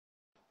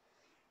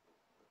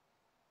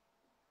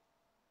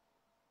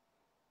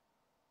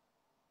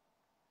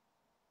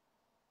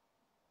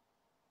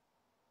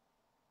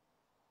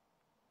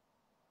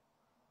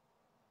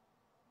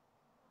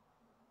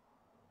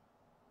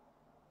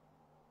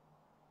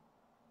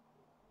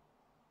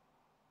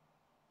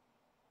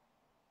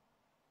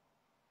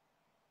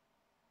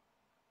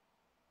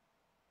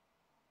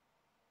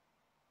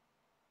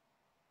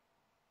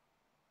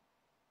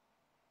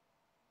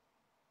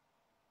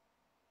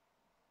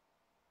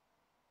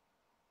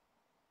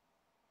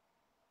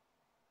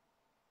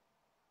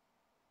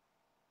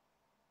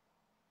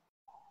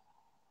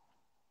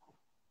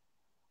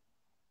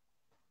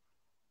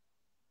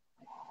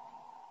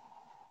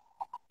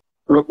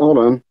Hold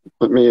on.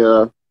 Let me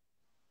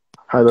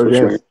Hi there,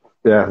 switch my. James.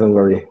 Yeah, don't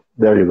worry.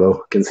 There you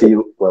go. Can see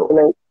you well.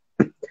 Hello.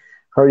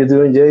 How are you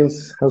doing,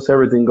 James? How's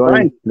everything Fine,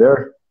 going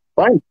there?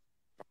 fine.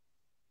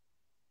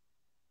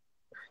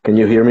 Can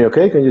you hear me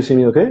okay? Can you see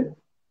me okay?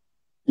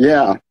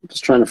 Yeah,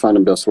 just trying to find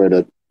the best way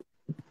to.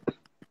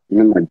 I'm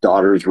in my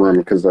daughter's room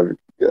because I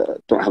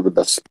don't have the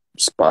best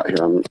spot here.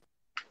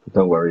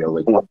 Don't worry, I'll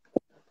wait. I'm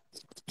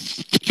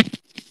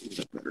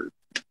better.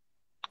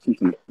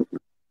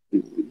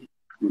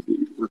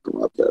 Maybe work a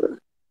lot better.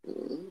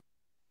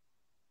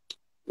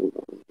 Hold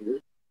on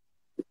here.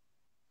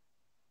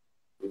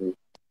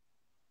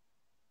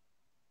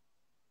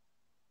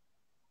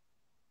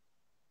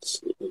 Let's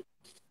see.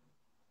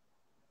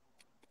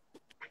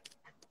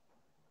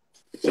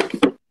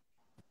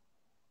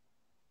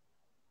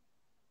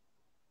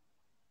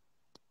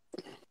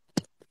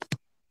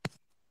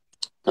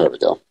 There we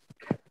go.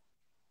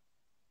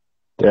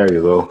 There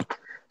you go.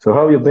 So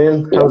how have you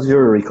been? Yeah, How's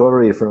your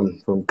recovery from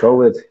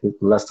COVID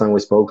last time we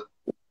spoke?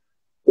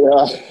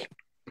 yeah.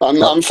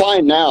 I'm Uh, I'm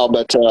fine now,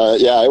 but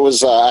yeah, it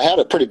was. I had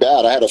it pretty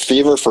bad. I had a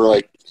fever for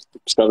like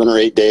 7 or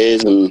 8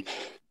 days, and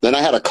then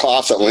I had a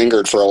cough that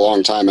lingered for a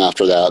long time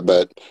after that.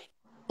 But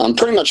I'm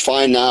pretty much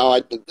fine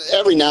now.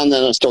 Every now and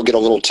then I still get a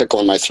little tickle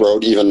in my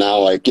throat, even now,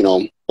 like,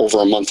 over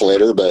a month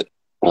later. But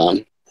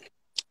um,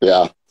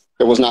 yeah,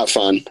 it was not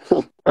fun.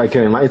 I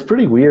can imagine. It's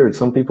pretty weird.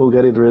 Some people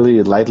get it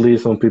really lightly,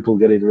 some people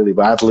get it really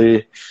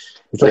badly.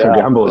 It's like a Yeah,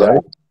 gamble, yeah,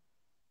 right?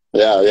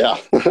 yeah, yeah.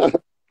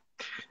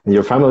 And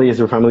is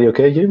your family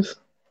okay, James?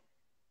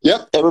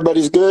 Yep,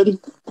 everybody's good.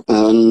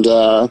 And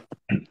yeah,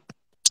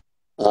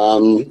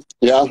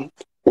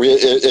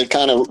 it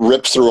kind of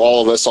ripped through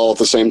all of us all at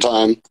the same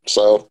time.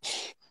 So,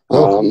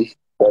 Oh, um,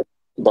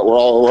 but we're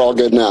all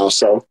good now.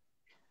 So,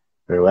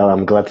 very well.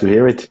 I'm glad to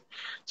hear it.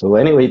 So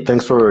anyway,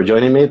 thanks for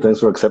joining me. Thanks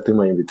for accepting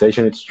my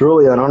invitation. It's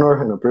truly an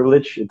honor and a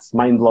privilege. It's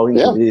mind-blowing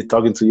to yeah, be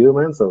talking to you,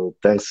 man. So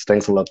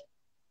thanks a lot.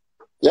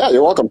 yeah,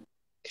 you're welcome.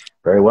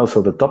 Very well.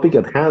 So the topic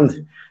at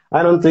hand,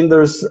 I don't think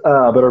there's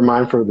a better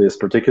mind for this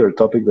particular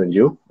topic than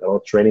you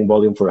about training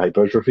volume for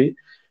hypertrophy,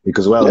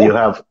 because well,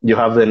 Yeah, you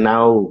have the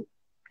now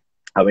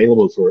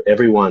available for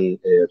everyone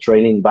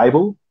training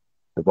Bible,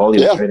 the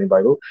volume yeah, training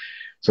Bible.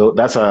 So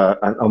that's an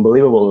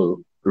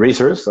unbelievable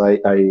resource. I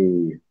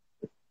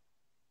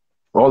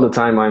all the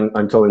time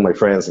I'm telling my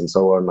friends and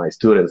so on my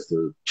students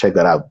to check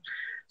that out.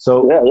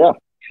 So yeah, yeah,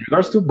 in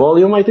regards to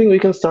volume, I think we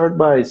can start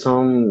by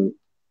some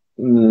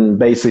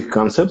basic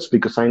concepts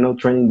because I know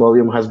training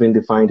volume has been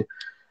defined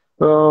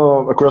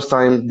across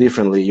time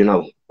differently.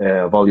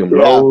 Volume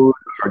yeah. load,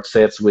 hard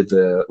sets with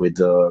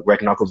the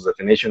Greg Knuckles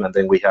definition, and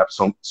then we have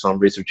some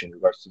research in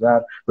regards to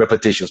that,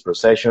 repetitions per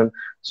session.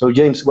 So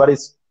James, what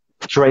is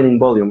training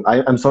volume?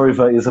 I'm sorry if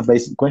it's a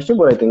basic question,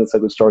 but I think it's a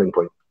good starting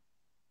point.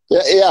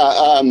 Yeah,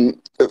 yeah.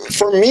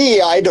 For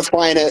me, I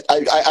define it.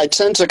 I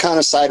tend to kind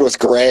of side with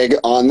Greg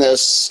on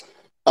this.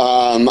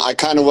 I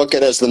kind of look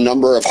at it as the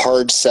number of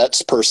hard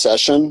sets per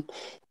session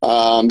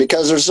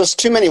because there's just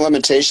too many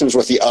limitations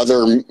with the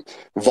other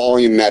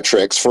volume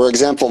metrics. For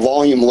example,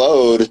 volume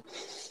load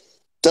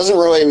doesn't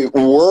really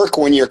work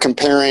when you're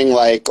comparing,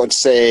 like, let's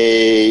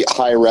say,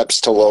 high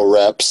reps to low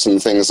reps and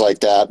things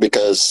like that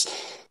because,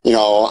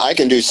 I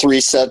can do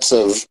 3 sets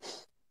of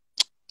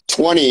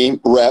 20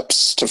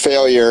 reps to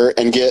failure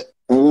and get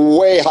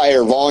way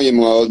higher volume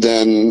load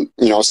than,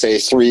 say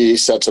 3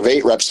 sets of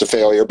 8 reps to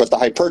failure, but the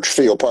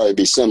hypertrophy will probably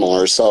be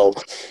similar. So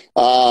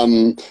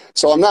I'm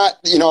not,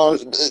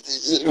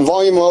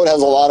 volume load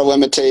has a lot of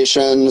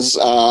limitations.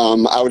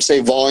 I would say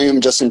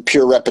volume just in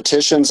pure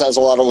repetitions has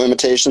a lot of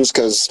limitations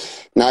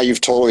because now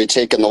you've totally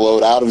taken the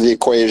load out of the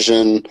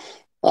equation.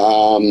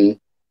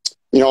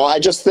 I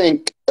just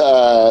think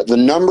the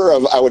number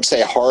of, I would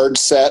say, hard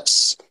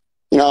sets,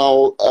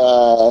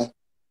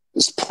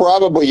 is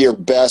probably your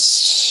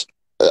best.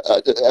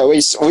 At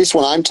least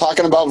when I'm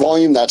talking about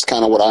volume, that's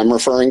kind of what I'm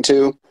referring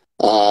to.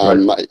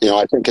 Right.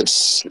 I think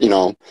it's,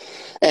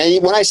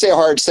 and when I say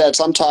hard sets,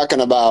 I'm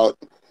talking about,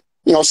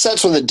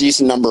 sets with a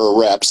decent number of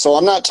reps. So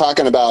I'm not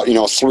talking about,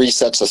 3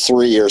 sets of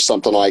 3 or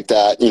something like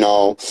that.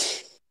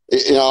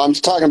 I'm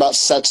talking about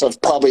sets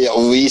of probably at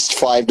least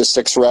 5 to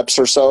 6 reps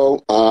or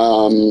so,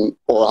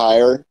 or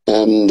higher.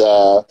 And,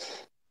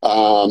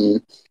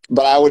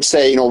 but I would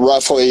say,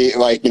 roughly,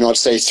 like, let's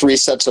say 3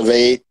 sets of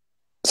 8,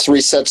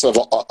 3 sets of,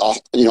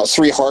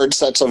 3 hard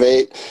sets of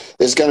 8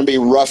 is going to be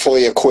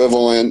roughly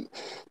equivalent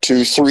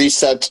to 3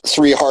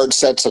 hard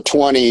sets of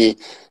 20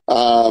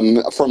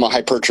 from a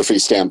hypertrophy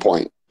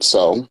standpoint.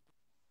 So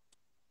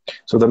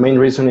the main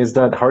reason is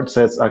that hard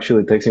sets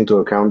actually takes into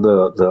account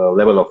the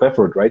level of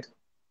effort, right?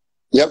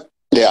 Yep.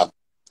 Yeah.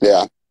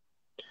 Yeah.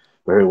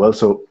 Very well.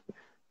 So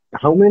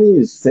how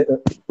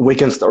we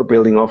can start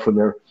building off from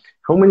there.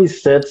 How many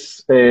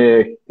sets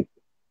can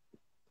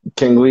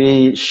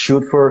we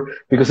shoot for?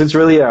 Because it's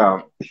really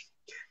an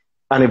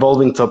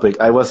evolving topic.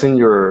 I was in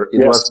it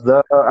was Yes.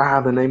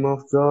 the name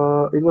of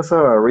it was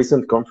a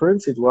recent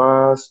conference. It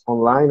was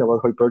online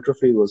about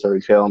hypertrophy. It was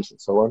Eric Helms and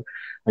so on.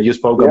 And you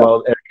spoke Yeah.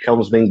 about Eric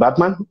Helms being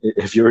Batman,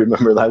 if you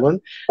remember that one,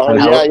 Oh, and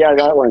yeah. Yeah.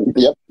 That one.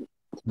 Yep.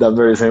 That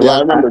very same Yeah, I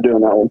one. remember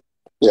doing that one.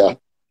 Yeah.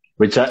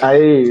 Which I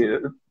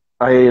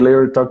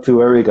later talked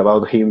to Eric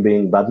about him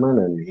being Batman,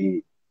 and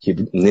he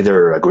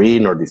neither agree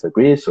nor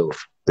disagree. So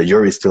the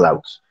jury's still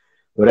out.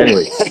 But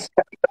anyway,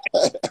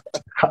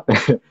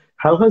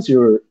 how has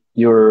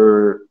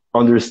your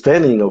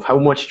understanding of how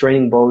much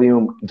training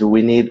volume do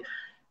we need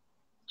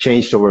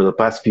changed over the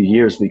past few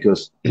years?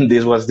 Because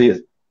there was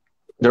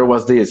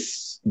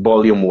this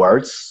volume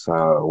wars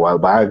a while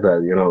back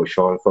that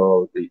Sean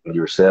thought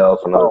yourself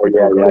and other Oh, people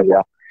yeah, yeah, really.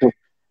 yeah.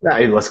 Yeah,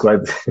 it was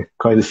quite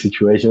quite a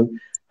situation.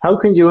 How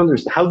do you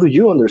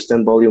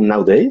understand volume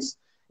nowadays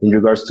in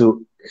regards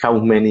to how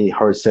many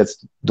hard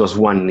sets does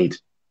one need?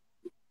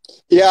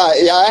 Yeah,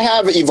 yeah, I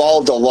have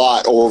evolved a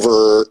lot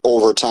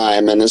over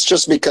time, and it's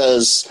just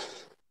because,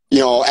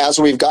 as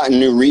we've gotten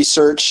new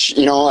research,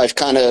 I've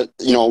kind of,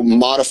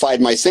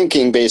 modified my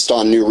thinking based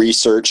on new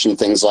research and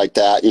things like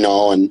that,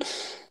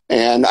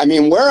 and I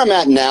mean, where I'm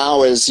at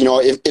now is,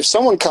 if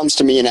someone comes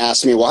to me and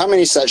asks me, well, how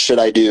many sets should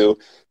I do?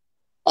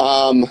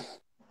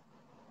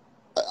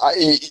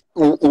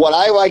 What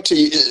I like to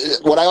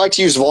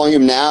use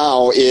volume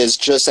now is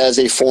just as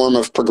a form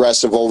of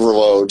progressive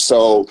overload.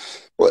 So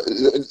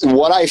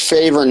what I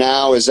favor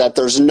now is that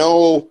there's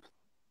no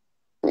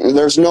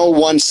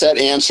one set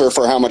answer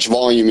for how much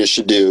volume you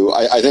should do.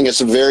 I think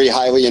it's very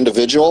highly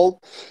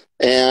individual,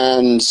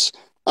 and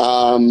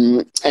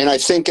I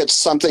think it's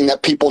something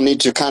that people need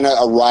to kind of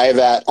arrive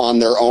at on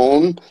their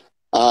own.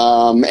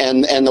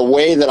 And the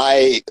way that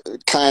I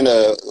kind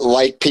of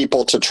like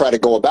people to try to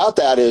go about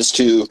that is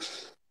to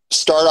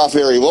start off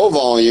very low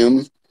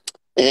volume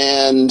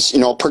and,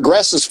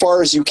 progress as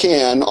far as you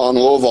can on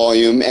low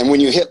volume. And when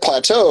you hit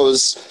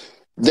plateaus,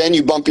 then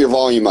you bump your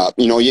volume up.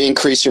 You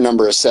increase your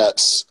number of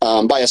sets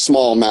by a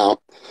small amount.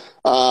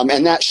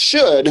 And that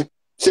should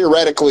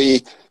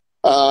theoretically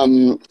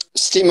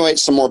stimulate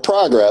some more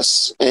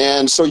progress.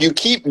 And so you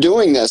keep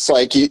doing this,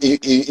 like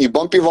you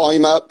bump your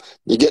volume up,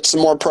 you get some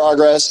more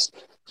progress,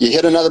 you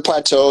hit another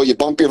plateau, you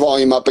bump your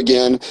volume up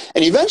again,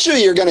 and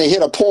eventually you're going to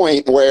hit a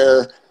point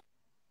where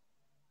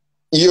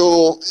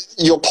you'll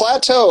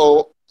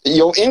plateau,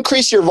 you'll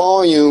increase your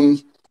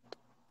volume,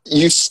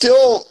 you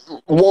still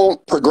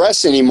won't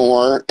progress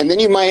anymore, and then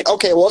you might,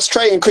 okay, well, let's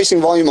try increasing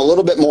volume a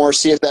little bit more,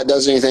 see if that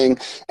does anything,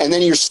 and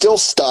then you're still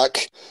stuck.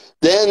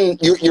 Then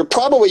you're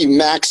probably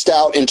maxed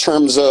out in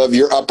terms of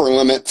your upper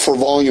limit for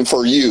volume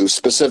for you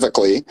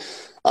specifically.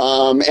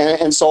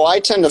 And so I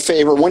tend to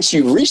favor, once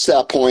you reach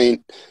that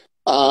point,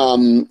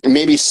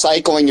 maybe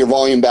cycling your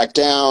volume back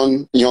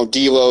down,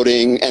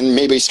 deloading, and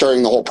maybe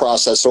starting the whole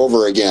process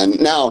over again.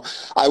 Now,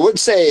 I would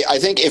say, I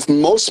think if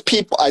most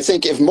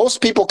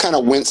people kind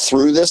of went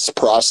through this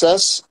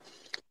process,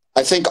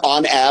 I think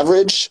on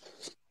average,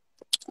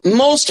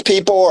 most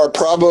people are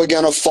probably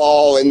going to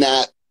fall in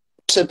that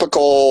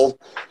typical,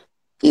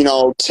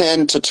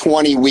 10 to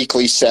 20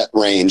 weekly set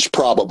range,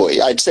 probably.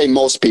 I'd say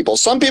most people.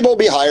 Some people will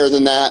be higher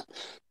than that.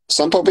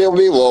 Some people will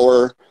be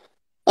lower.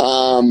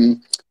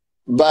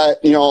 But,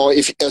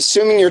 if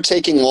assuming you're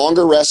taking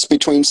longer rests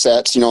between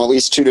sets, at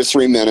least 2 to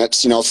 3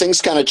 minutes,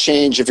 things kind of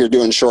change if you're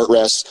doing short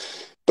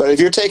rests. But if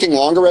you're taking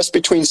longer rests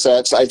between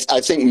sets, I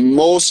think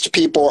most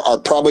people are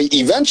probably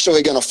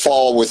eventually going to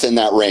fall within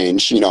that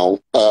range,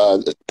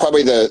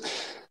 probably the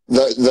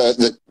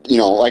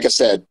like I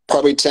said,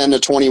 probably 10 to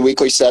 20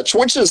 weekly sets,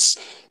 which is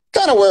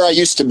kind of where I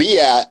used to be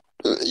at.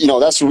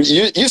 That's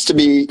used to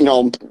be,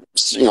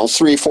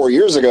 3-4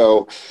 years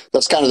ago.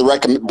 That's kind of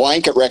the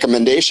blanket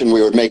recommendation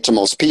we would make to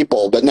most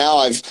people. But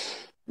now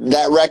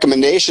that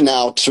recommendation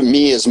now to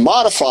me is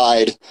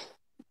modified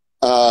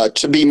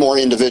to be more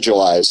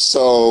individualized.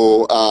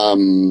 So,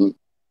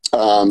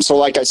 so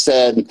like I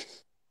said,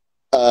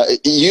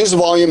 use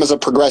volume as a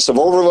progressive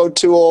overload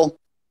tool.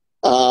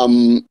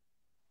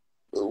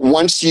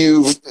 Once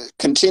you've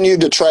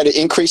continued to try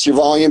to increase your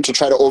volume to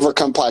try to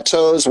overcome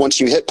plateaus, once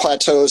you hit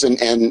plateaus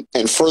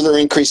and further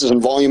increases in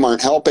volume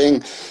aren't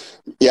helping,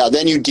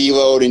 then you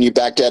deload and you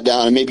back that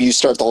down, and maybe you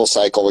start the whole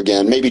cycle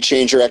again. Maybe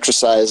change your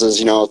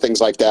exercises,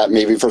 things like that,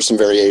 maybe for some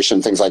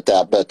variation, things like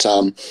that. But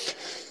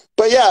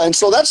yeah, and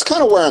so that's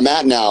kind of where I'm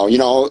at now.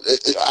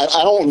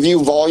 I don't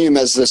view volume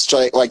as this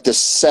like this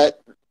set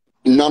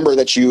number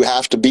that you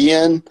have to be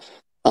in.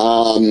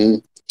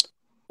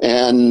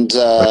 And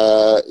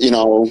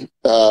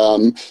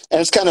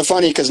it's kind of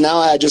funny because now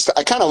I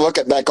kind of look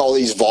at like all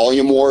these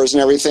volume wars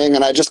and everything,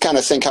 and I just kind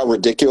of think how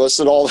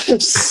ridiculous it all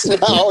is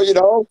now,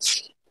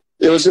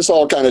 it was just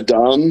all kind of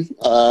dumb,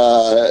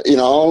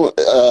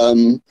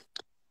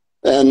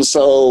 and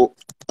so,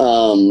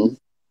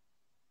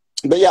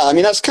 but yeah, I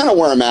mean, that's kind of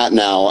where I'm at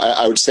now,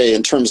 I would say,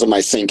 in terms of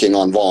my thinking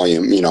on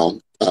volume,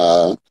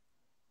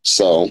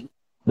 so.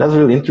 That's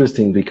really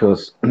interesting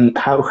because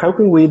how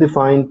can we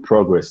define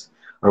progress?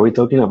 Are we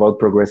talking about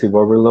progressive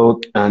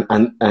overload? And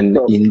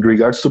in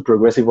regards to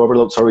progressive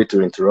overload, sorry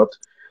to interrupt,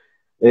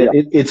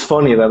 it's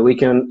funny that we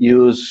can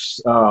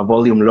use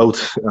volume load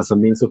as a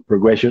means of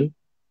progression.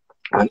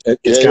 And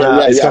it's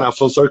kind of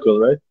full circle,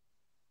 right?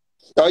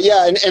 Oh,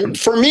 yeah. And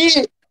for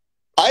me,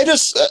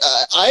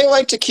 I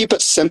like to keep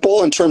it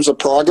simple in terms of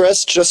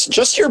progress.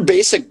 Just your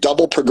basic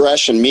double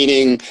progression,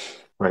 meaning,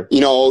 Right.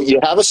 you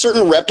have a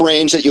certain rep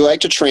range that you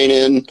like to train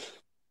in.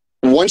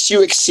 Once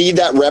you exceed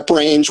that rep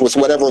range with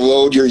whatever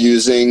load you're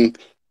using,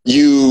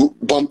 you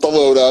bump the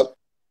load up,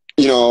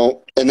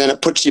 and then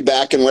it puts you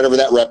back in whatever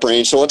that rep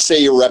range. So let's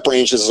say your rep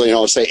range is,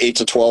 say 8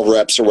 to 12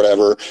 reps or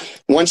whatever.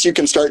 Once you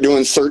can start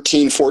doing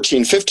 13,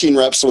 14, 15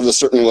 reps with a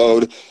certain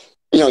load,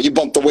 you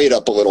bump the weight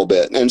up a little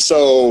bit. And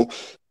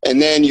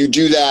then you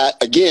do that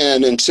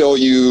again until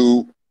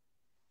you,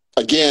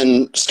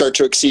 again, start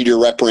to exceed your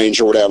rep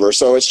range or whatever.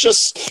 So it's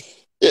just,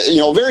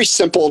 very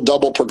simple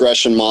double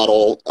progression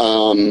model.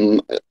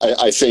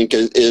 I think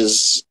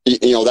is,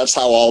 that's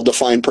how I'll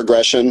define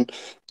progression.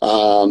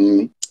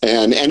 And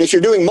if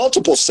you're doing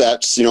multiple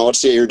sets, let's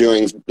say you're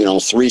doing,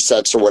 3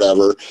 sets or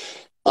whatever,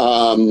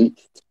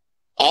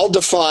 I'll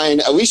define,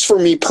 at least for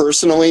me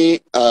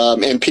personally,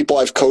 and people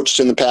I've coached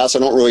in the past, I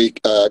don't really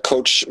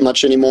coach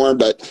much anymore,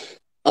 but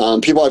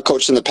people I've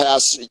coached in the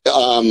past,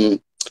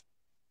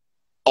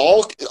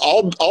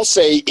 I'll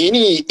say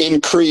any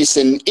increase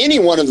in any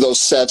one of those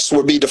sets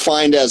would be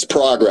defined as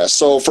progress.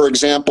 So for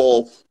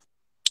example,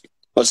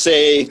 let's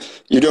say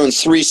you're doing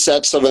 3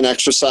 sets of an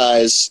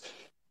exercise,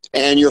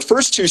 and your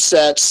first 2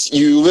 sets,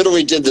 you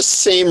literally did the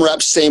same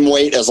reps, same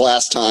weight as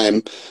last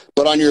time.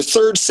 But on your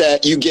 3rd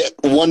set, you get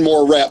 1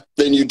 more rep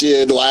than you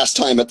did last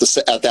time at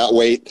that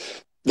weight.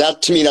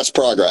 That, to me, that's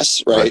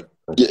progress, right?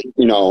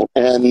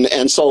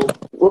 And so,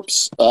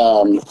 whoops.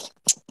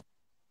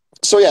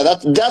 So yeah,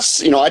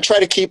 that's I try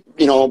to keep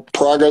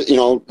progress,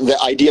 the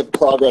idea of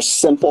progress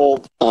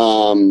simple.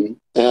 I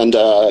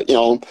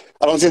don't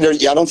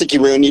think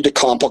you really need to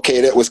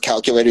complicate it with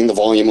calculating the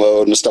volume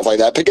load and stuff like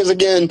that. Because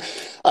again,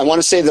 I want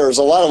to say there's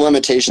a lot of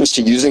limitations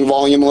to using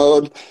volume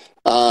load.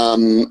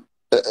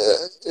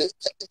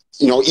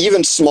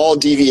 Even small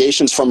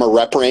deviations from a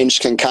rep range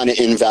can kind of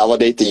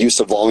invalidate the use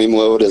of volume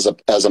load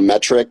as a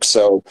metric.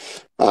 So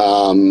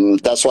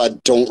that's why I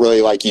don't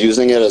really like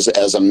using it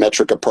as a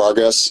metric of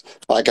progress.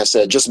 Like I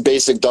said, just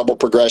basic double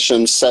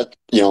progression set,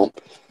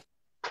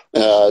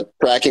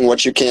 tracking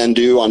what you can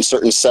do on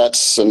certain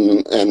sets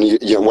and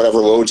whatever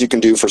loads you can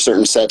do for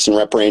certain sets and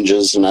rep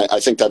ranges. And I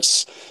think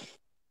that's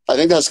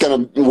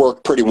going to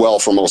work pretty well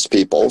for most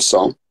people.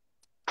 So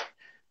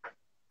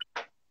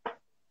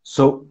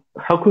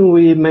how can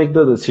we make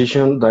the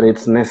decision that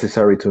it's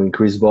necessary to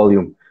increase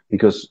volume?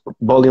 Because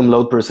volume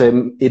load per se,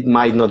 it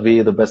might not be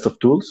the best of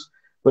tools,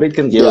 but it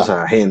can give us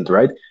a hint,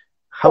 right?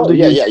 How do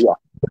you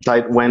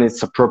decide when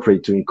it's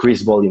appropriate to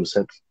increase volume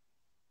sets?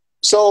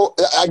 So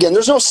again,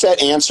 there's no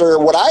set answer.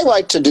 What I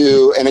like to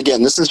do, and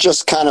again, this is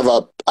just kind of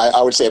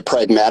I would say a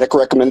pragmatic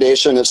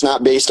recommendation. It's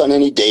not based on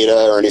any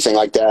data or anything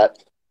like that.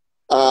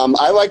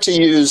 I like to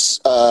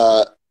use,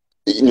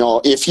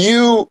 if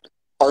you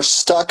are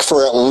stuck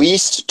for at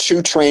least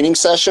 2 training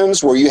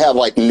sessions where you have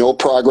like no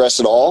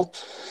progress at all,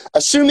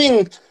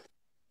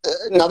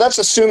 now that's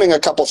assuming a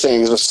couple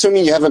things.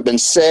 Assuming you haven't been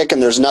sick and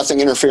there's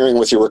nothing interfering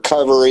with your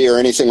recovery or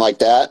anything like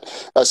that.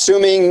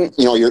 Assuming,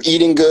 you're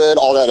eating good,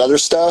 all that other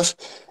stuff,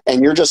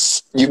 and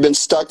you've been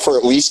stuck for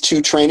at least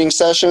 2 training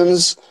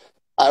sessions,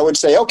 I would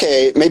say,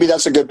 okay, maybe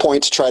that's a good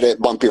point to try to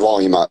bump your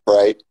volume up,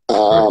 right?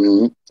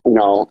 And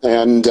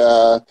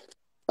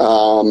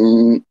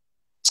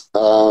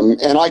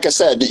like I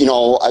said,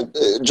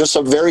 just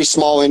a very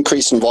small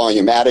increase in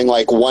volume, adding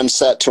like 1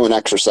 set to an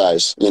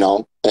exercise,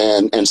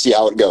 and see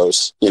how it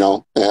goes,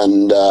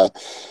 and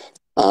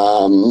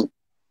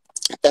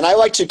I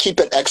like to keep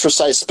it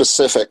exercise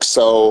specific.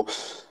 So,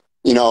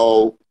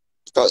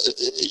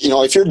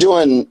 if you're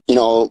doing,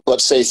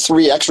 let's say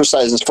 3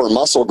 exercises for a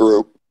muscle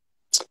group,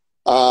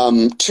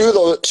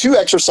 2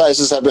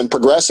 exercises have been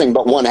progressing,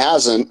 but 1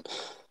 hasn't,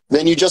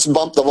 then you just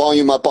bump the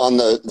volume up on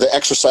the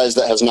exercise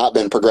that has not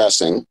been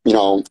progressing,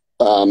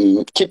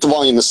 keep the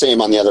volume the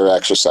same on the other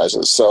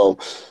exercises. So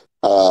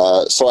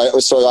I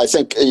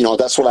think,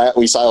 that's what at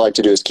least I like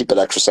to do, is keep it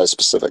exercise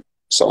specific.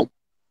 So.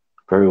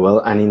 Very well.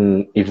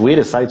 And if we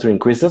decide to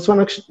increase, that's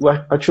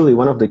actually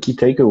one of the key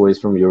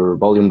takeaways from your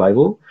volume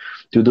Bible,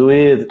 to do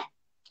it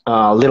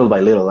little by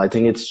little. I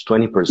think it's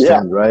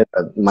 20%, right?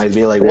 That might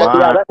be like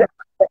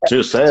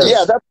 2 sets.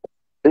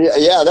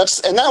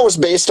 That was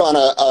based on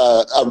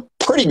a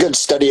pretty good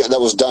study that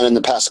was done in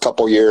the past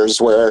couple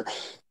years, where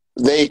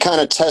they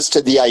kind of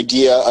tested the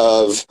idea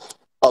of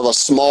a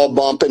small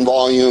bump in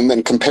volume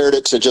and compared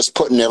it to just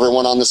putting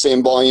everyone on the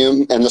same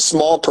volume, and the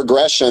small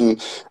progression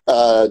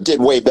did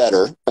way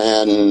better.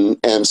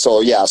 And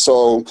so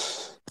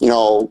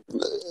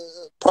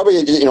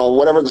probably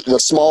whatever the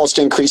smallest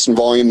increase in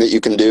volume that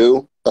you can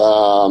do,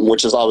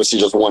 which is obviously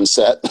just 1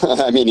 set.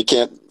 I mean, you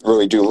can't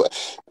really do,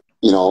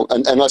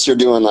 unless you're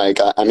doing like,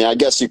 I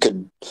guess you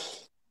could,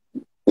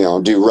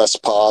 do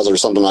rest pause or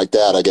something like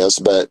that, I guess.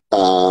 But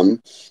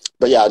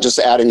yeah, just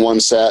adding 1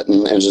 set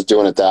and just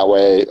doing it that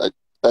way.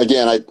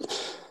 Again,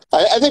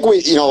 I think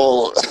we tend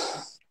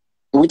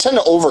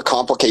to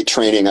overcomplicate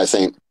training, I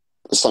think,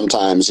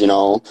 sometimes, and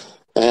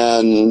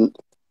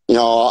you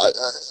know,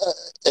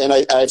 and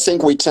I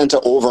think we tend to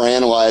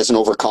overanalyze and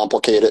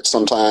overcomplicate it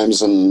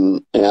sometimes.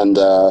 And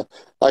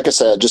like I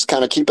said, just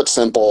kind of keep it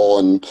simple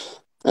and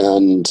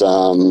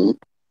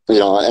you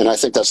know, and I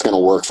think that's going to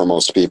work for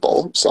most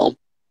people. So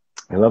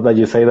I love that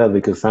you say that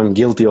because I'm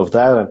guilty of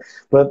that.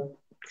 But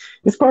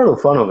it's part of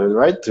the fun of it,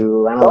 right?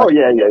 To oh analyze.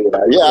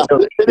 yeah.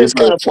 It is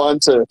kind of fun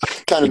to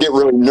kind of get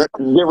really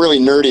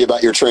nerdy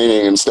about your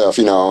training and stuff,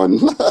 you know,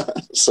 and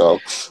so.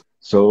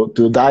 So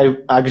to dive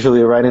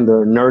actually right into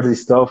nerdy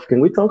stuff, can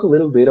we talk a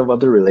little bit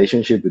about the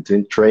relationship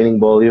between training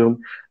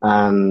volume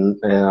and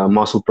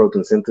muscle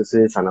protein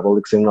synthesis,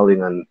 anabolic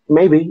signaling, and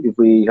maybe, if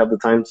we have the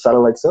time,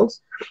 satellite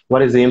cells?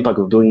 What is the impact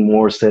of doing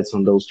more sets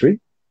on those three?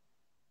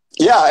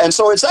 Yeah, and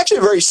so it's actually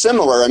very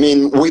similar. I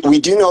mean, we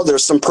do know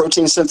there's some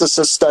protein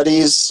synthesis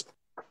studies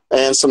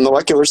and some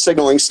molecular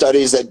signaling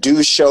studies that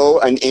do show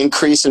an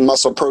increase in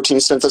muscle protein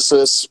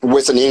synthesis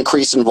with an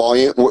increase in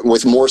volume,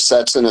 with more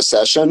sets in a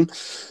session.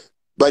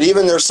 But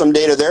even there's some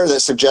data there that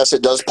suggests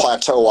it does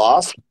plateau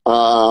off.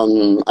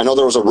 I know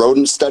there was a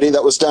rodent study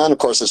that was done. Of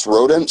course, it's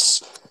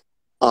rodents.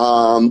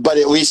 But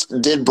at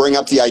least did bring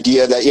up the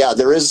idea that, yeah,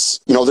 there is,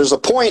 you know, there's a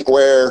point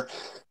where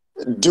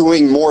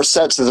doing more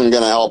sets isn't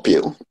going to help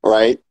you,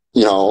 right?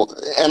 You know,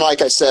 and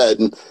like I said,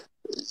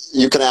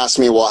 you can ask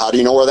me, well, how do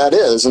you know where that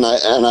is? And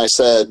I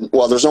said,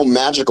 well, there's no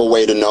magical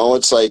way to know.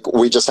 It's like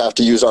we just have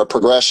to use our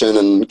progression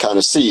and kind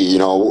of see, you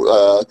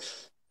know.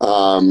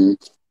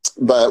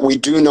 But we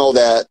do know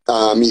that,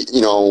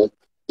 you know,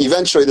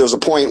 eventually there's a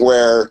point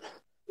where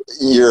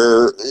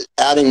you're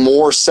adding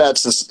more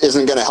sets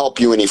isn't going to help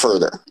you any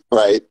further,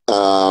 right?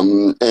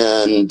 And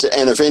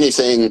if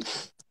anything,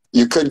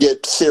 you could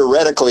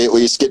theoretically at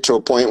least get to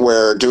a point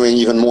where doing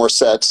even more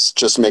sets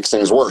just makes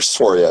things worse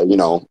for you, you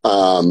know.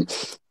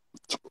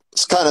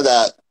 It's kind of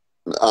that,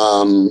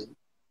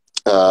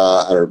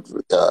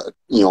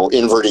 you know,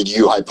 inverted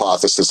U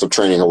hypothesis of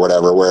training or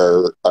whatever,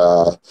 where,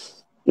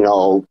 you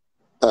know,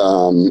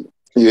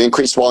 you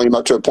increase volume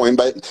up to a point,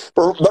 but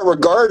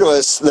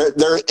regardless,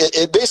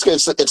 it basically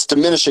it's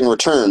diminishing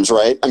returns,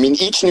 right? I mean,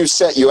 each new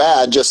set you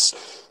add just,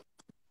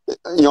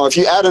 you know, if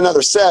you add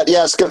another set,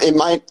 yes, it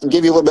might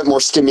give you a little bit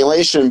more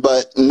stimulation,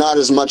 but not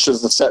as much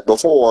as the set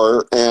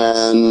before,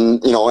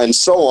 and you know, and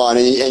so on,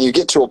 and you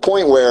get to a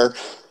point where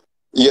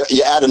you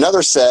add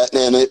another set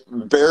and it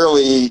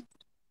barely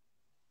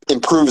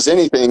improves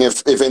anything,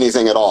 if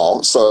anything at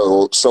all.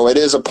 So it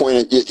is a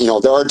point, you know,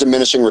 there are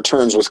diminishing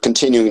returns with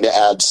continuing to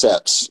add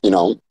sets, you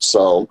know.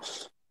 So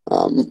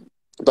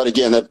but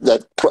again,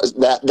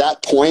 that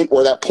point,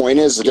 where that point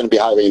is going to be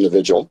highly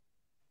individual.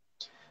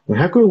 And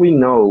how could we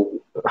know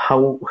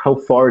how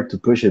far to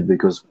push it?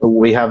 Because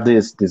we have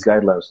these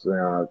guidelines,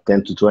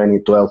 10 to 20,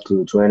 12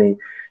 to 20,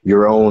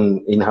 your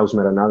own in-house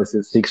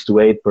meta-analysis, 6 to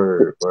 8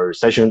 per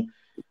session.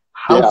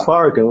 How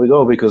far can we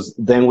go? Because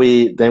then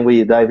we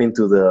dive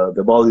into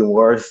the volume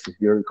wars, if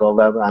you recall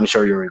that. I'm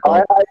sure you recall.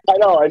 I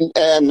know,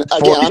 and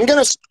again, I'm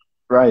gonna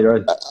right.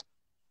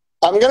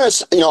 I'm gonna,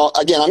 you know,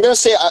 again, I'm gonna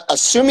say,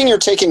 assuming you're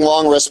taking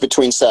long rests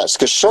between sets,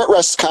 because short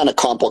rests kind of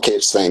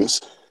complicates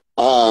things.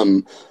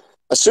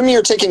 Assuming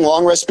you're taking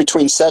long rests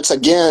between sets,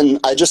 again,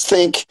 I just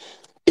think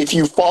if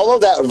you follow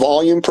that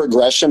volume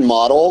progression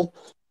model,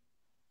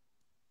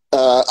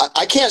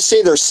 I can't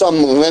say there's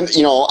some limit.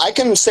 You know, I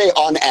can say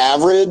on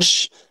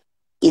average,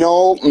 you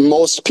know,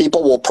 most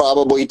people will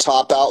probably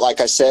top out,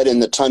 like I said, in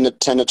the 10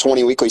 to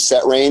 20 weekly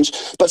set range,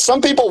 but some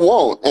people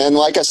won't. And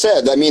like I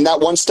said, I mean,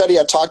 that one study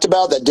I talked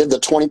about that did the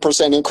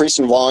 20% increase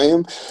in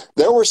volume,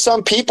 there were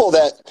some people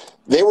that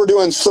they were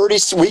doing 30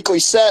 weekly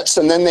sets,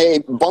 and then they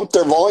bumped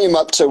their volume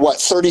up to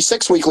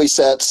 36 weekly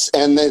sets,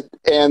 and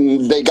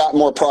they got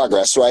more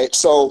progress, right?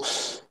 So,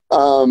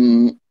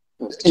 you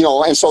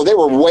know, and so they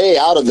were way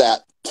out of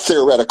that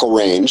theoretical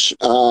range.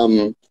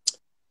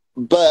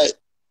 But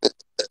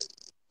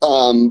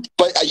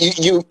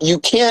you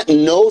can't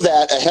know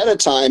that ahead of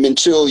time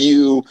until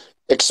you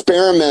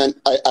experiment,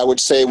 I would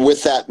say,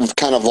 with that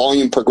kind of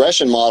volume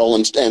progression model.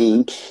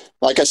 And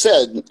like I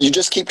said, you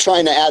just keep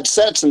trying to add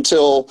sets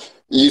until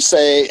you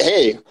say,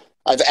 hey,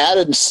 I've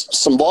added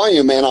some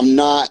volume and I'm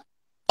not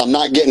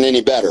getting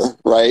any better,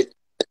 right?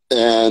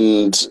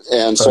 And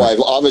so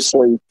I've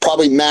obviously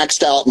probably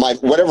maxed out my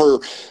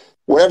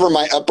whatever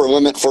my upper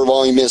limit for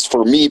volume is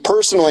for me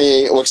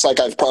personally. It looks like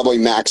I've probably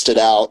maxed it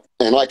out.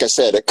 And like I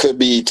said, it could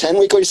be 10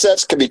 weekly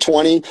sets, could be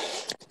 20.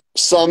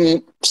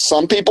 Some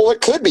people it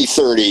could be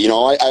 30. You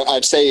know,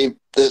 I'd say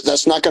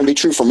that's not going to be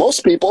true for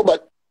most people,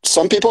 but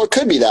some people it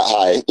could be that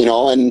high, you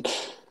know,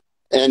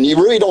 and you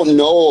really don't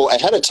know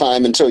ahead of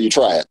time until you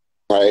try it,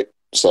 right?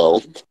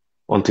 So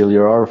until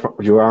your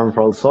arm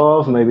falls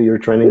off, maybe you're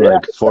training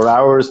like 4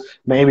 hours,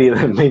 maybe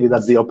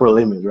that's the upper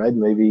limit, right?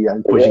 Maybe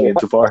I'm pushing it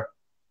too far.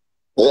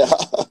 Yeah.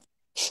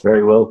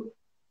 Very well.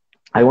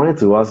 I wanted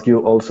to ask you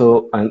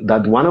also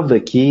that one of the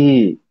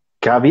key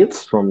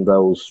caveats from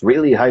those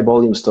really high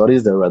volume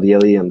studies, the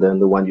Radielli and then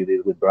the one you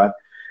did with Brad,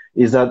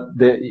 is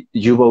that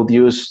you both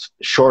used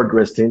short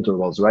rest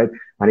intervals, right?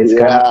 And it's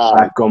kind of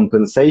a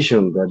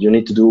compensation that you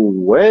need to do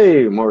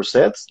way more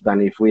sets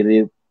than if we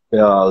did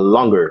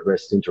longer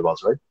rest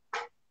intervals, right?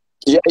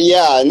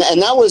 Yeah, and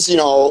that was,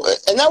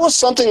 and that was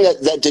something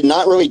that did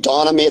not really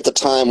dawn on me at the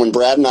time when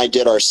Brad and I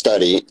did our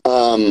study.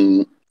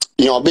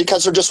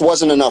 Because there just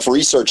wasn't enough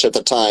research at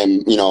the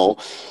time.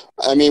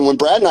 I mean, when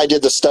Brad and I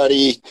did the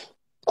study,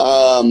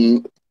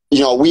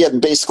 we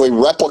had basically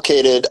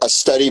replicated a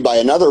study by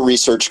another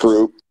research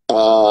group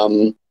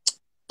out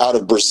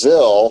of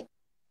Brazil,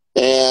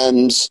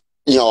 and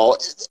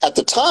at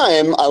the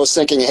time, I was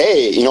thinking,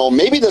 hey,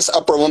 maybe this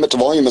upper limit to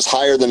volume is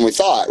higher than we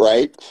thought,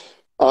 right?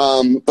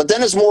 But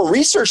then as more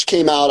research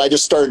came out, I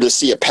just started to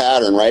see a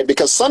pattern, right?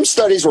 Because some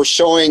studies were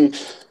showing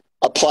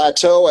a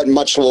plateau at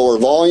much lower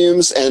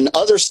volumes and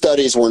other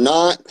studies were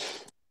not.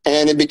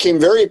 And it became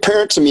very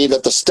apparent to me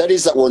that the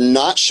studies that were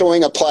not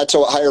showing a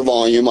plateau at higher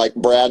volume, like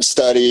Brad's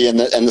study and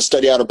the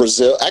study out of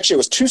Brazil, actually it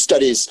was two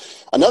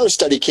studies. Another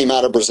study came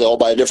out of Brazil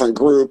by a different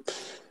group.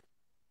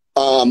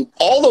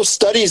 All those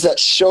studies that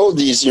showed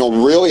these,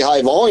 really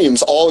high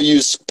volumes all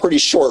use pretty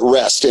short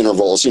rest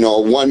intervals,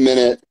 1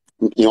 minute,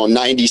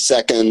 90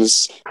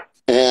 seconds.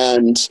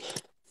 And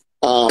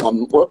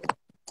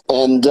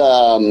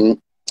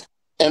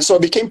so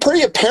it became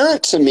pretty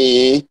apparent to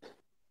me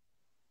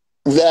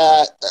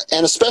that,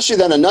 and especially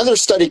then another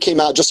study came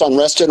out just on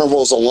rest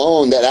intervals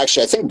alone that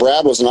actually I think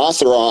Brad was an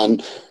author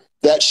on,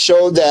 that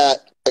showed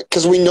that,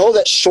 because we know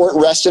that short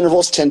rest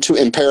intervals tend to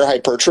impair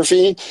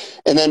hypertrophy.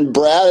 And then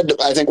Brad,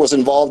 I think, was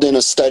involved in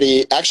a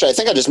study. Actually, I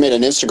think I just made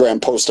an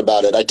Instagram post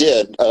about it. I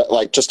did,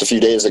 like just a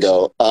few days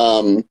ago,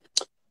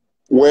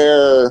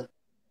 where,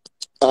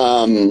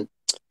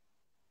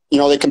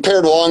 they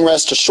compared long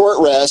rest to short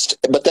rest,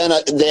 but then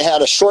they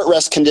had a short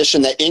rest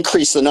condition that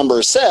increased the number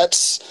of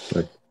sets.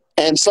 Right.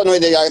 And suddenly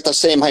they got the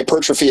same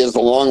hypertrophy as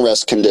the long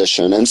rest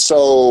condition. And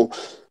so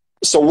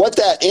what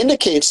that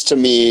indicates to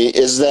me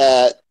is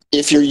that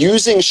if you're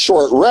using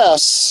short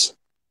rests,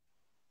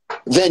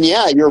 then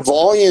yeah, your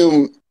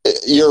volume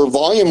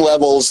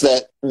levels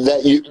that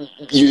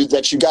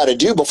you got to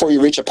do before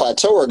you reach a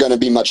plateau are going to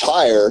be much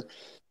higher.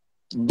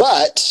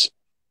 But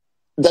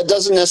that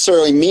doesn't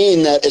necessarily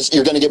mean that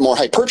you're going to get more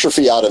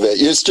hypertrophy out of it.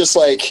 It's just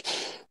like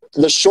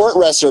the short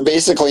rests are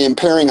basically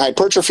impairing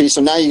hypertrophy, so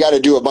now you got to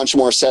do a bunch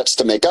more sets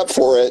to make up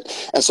for it.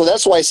 And so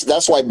that's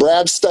why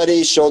Brad's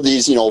study showed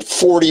these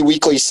 40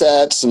 weekly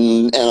sets,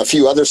 and a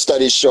few other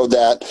studies showed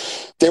that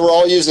they were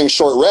all using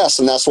short rests,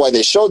 and that's why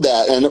they showed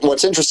that. And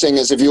what's interesting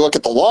is if you look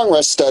at the long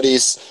rest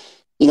studies,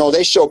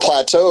 they show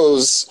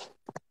plateaus,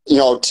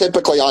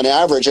 typically on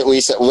average at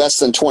least at less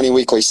than 20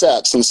 weekly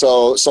sets. And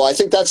so I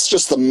think that's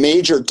just the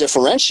major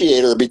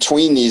differentiator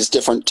between these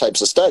different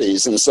types of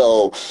studies. And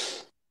so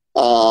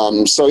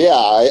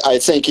yeah, I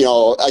think,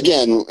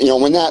 again,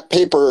 when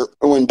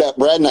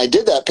Brad and I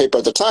did that paper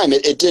at the time,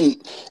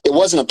 it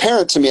wasn't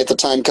apparent to me at the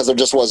time because there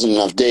just wasn't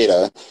enough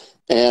data.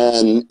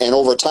 And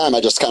over time,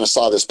 I just kind of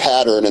saw this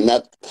pattern, and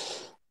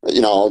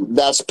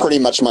that's pretty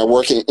much my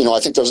working, I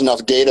think there's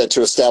enough data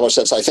to establish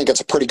that. So I think it's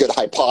a pretty good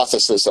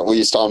hypothesis, at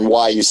least, on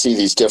why you see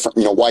these different,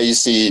 why you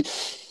see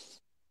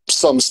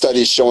some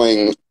studies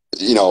showing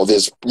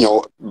there's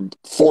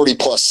 40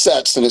 plus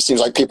sets, and it seems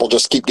like people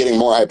just keep getting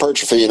more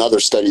hypertrophy and other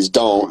studies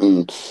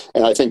don't.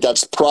 And I think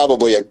that's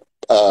probably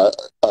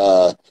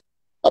a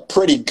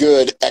pretty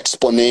good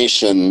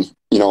explanation,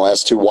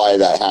 as to why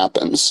that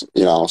happens,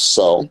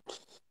 so.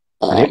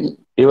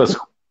 It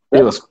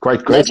was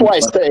quite great. That's why I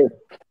say,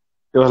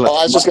 I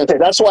was just going to say,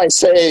 that's why I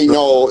say,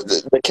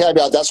 the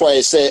caveat, that's why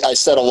I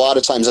said a lot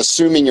of times,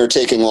 assuming you're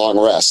taking long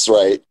rests,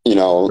 right?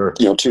 Sure.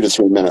 2 to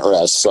 3 minute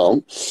rests.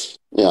 So,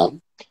 yeah.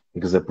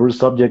 Because the poor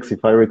subjects,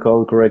 if I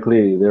recall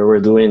correctly, they were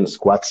doing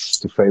squats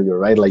to failure,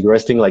 right? Like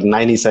resting like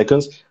 90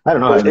 seconds. I don't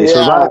know how they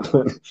survived.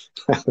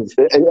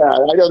 Yeah,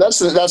 I know that's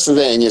the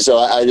thing. So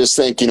I just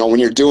think, when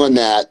you're doing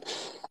that,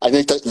 I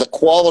think that the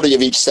quality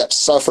of each set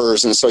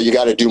suffers, and so you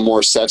got to do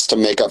more sets to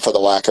make up for the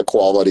lack of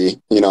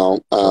quality,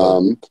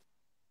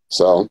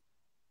 So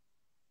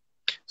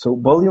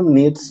volume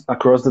needs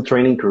across the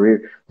training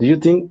career. Do you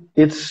think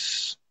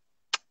it's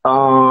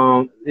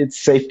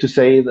safe to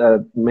say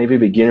that maybe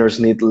beginners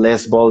need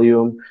less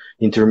volume,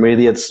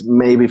 intermediates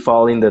maybe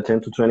fall in the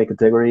 10 to 20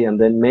 category, and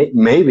then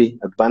maybe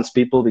advanced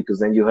people, because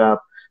then you have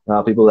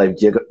people like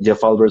Jeff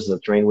Albers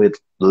that train with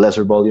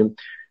lesser volume.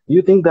 Do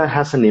you think that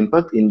has an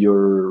impact in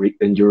your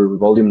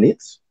volume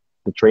needs,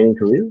 the training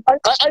career?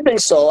 I think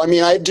so. I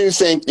mean, I do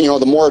think,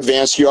 the more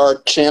advanced you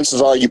are,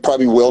 chances are you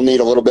probably will need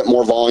a little bit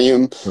more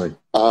volume. Right.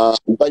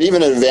 But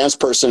even an advanced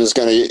person is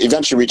going to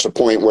eventually reach a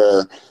point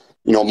where,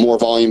 more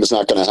volume is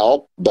not going to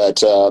help.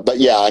 But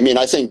yeah, I mean,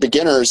 I think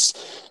beginners,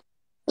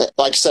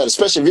 like I said,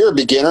 especially if you're a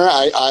beginner,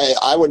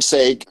 I would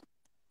say,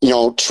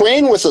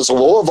 train with as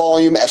low a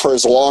volume for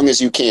as long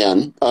as you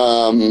can.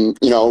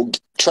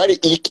 Try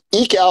to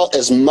eke out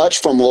as much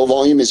from low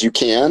volume as you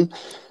can.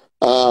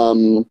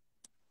 And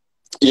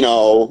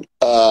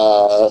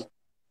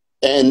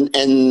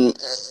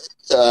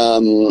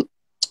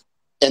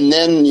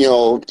then,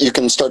 you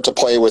can start to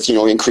play with,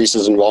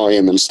 increases in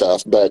volume and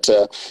stuff. But,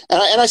 and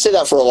I say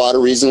that for a lot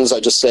of reasons. I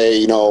just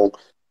say, don't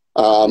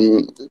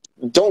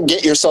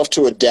get yourself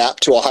to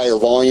adapt to a higher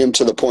volume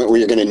to the point where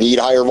you're going to need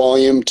higher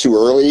volume too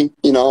early,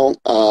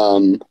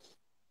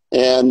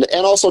 and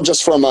also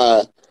just from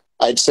a,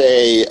 I'd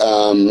say,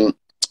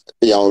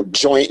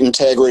 joint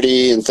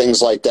integrity and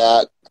things like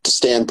that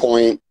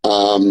standpoint.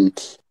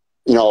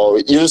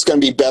 You're just going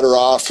to be better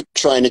off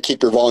trying to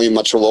keep your volume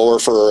much lower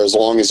for as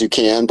long as you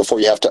can before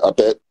you have to up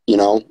it,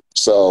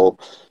 So,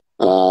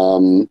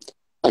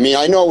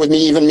 I know with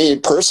me, even me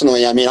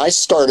personally, I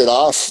started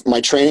off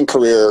my training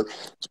career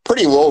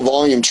pretty low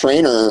volume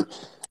trainer.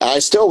 And I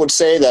still would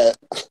say that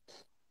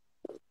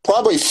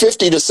probably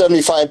 50 to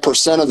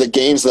 75% of the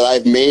gains that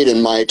I've made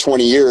in my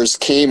 20 years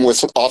came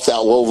off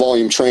that low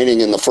volume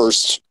training in the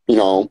first,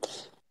 2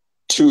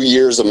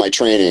 years of my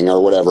training or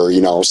whatever,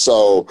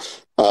 So,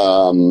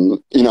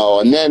 and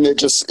then it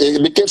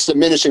gets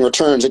diminishing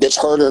returns. It gets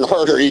harder and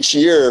harder each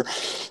year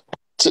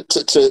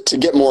to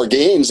get more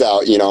gains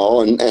out,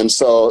 and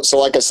so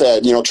like I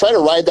said, try to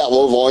ride that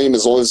low volume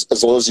as low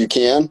as you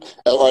can,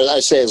 or I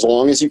say as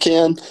long as you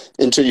can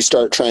until you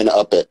start trying to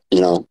up it,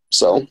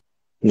 so.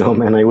 No,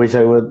 man, I wish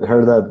I would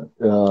heard that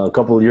a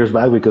couple of years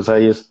back, because I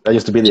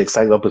used to be the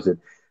exact opposite,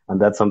 and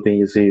that's something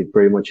you see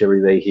pretty much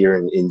every day here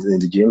in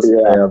the gyms.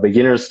 Yeah.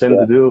 Beginners tend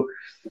to do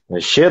a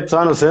shit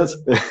ton of sets,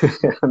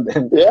 and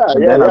then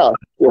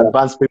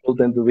advanced people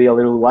tend to be a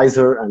little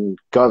wiser and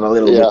got a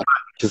little bit.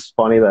 Which is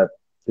funny that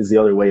it's the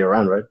other way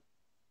around, right?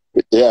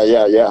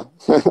 Yeah.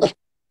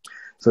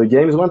 So,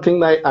 James, one thing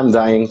that I'm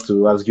dying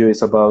to ask you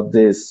is about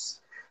this.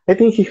 I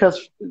think he has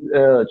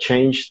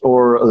changed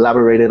or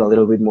elaborated a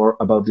little bit more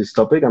about this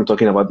topic. I'm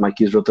talking about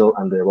Mike Israel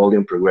and the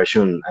volume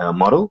progression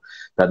model,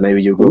 that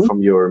maybe you go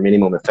from your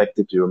minimum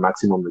effective to your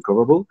maximum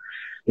recoverable,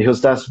 because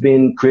that's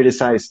been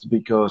criticized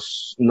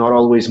because not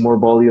always more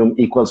volume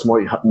equals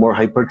more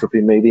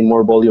hypertrophy. Maybe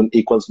more volume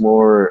equals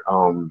more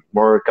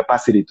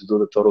capacity to do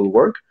the total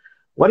work.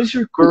 What is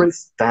your current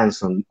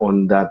stance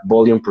on that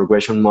volume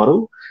progression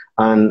model,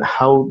 and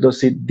how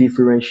does it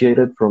differentiate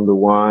it from the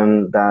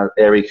one that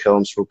Eric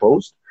Helms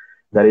proposed?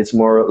 That it's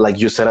more like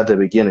you said at the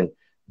beginning,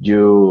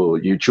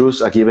 you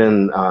choose a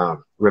given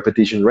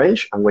repetition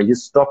range, and when you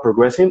stop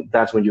progressing,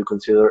 that's when you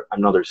consider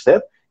another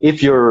step.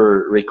 If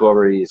your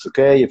recovery is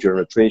okay, if your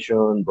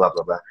nutrition, blah,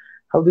 blah, blah.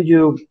 How do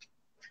you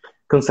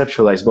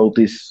conceptualize both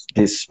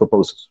these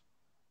proposals?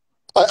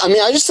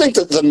 I just think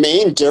that the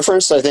main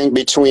difference, I think,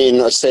 between,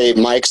 let's say,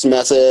 Mike's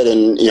method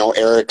and,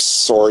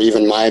 Eric's, or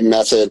even my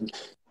method,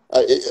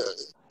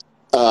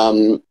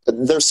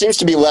 there seems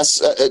to be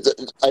less,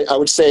 I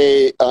would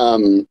say,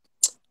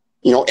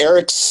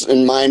 Eric's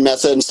and my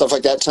method and stuff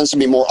like that tends to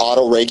be more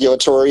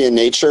auto-regulatory in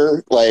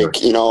nature.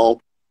 Like,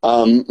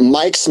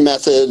 Mike's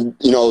method,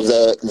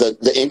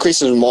 the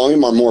increases in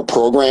volume are more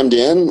programmed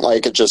in,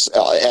 like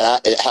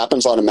it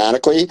happens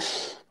automatically.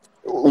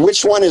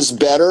 Which one is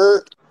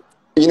better?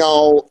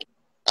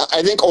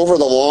 I think over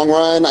the long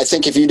run, I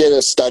think if you did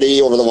a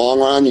study over the long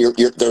run,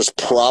 there's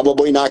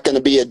probably not going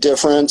to be a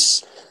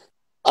difference.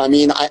 I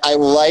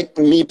like,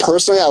 me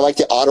personally, I like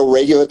the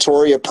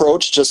auto-regulatory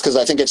approach, just because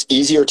I think it's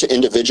easier to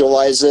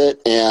individualize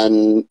it,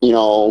 and,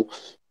 in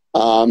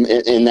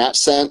that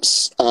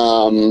sense,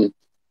 but,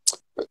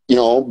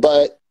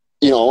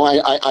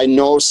 I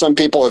know some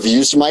people have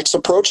used Mike's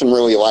approach and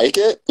really like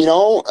it,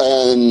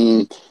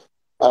 and,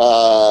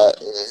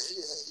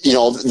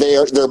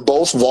 they're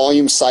both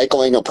volume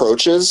cycling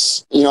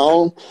approaches,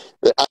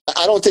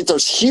 I don't think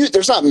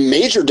there's not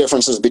major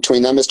differences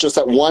between them. It's just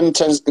that one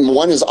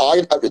is,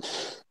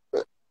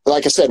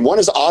 like I said, one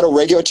is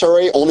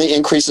auto-regulatory, only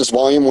increases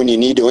volume when you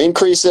need to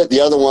increase it. The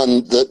other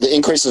one, the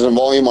increases in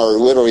volume are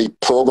literally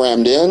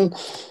programmed in,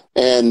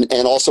 and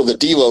also the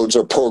deloads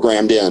are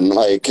programmed in.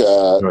 Like,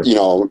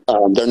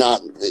 they're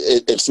not,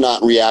 it's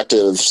not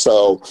reactive.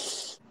 So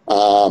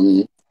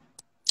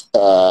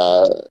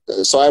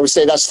I would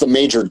say that's the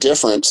major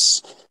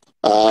difference.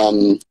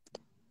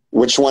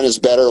 Which one is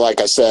better?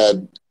 Like I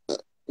said,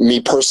 me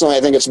personally,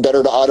 I think it's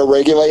better to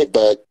auto-regulate,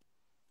 but,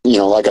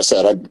 like I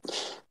said,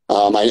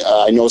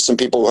 I know some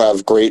people who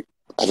have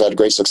had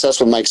great success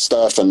with Mike's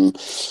stuff. And,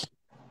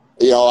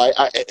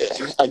 I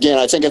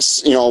think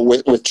it's,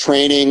 with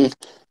training,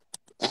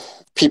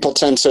 people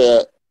tend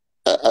to,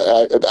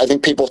 I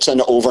think people tend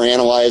to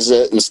overanalyze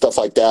it and stuff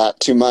like that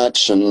too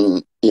much.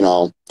 And,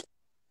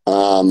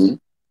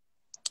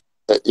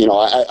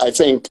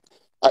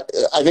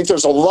 I think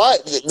there's a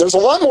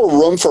lot more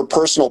room for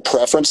personal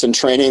preference in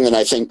training than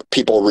I think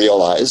people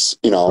realize.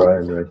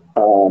 Right.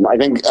 I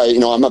think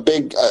I'm a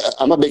big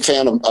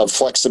fan of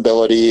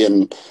flexibility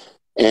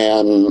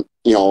and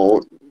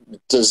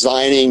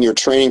designing your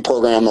training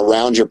program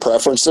around your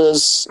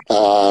preferences.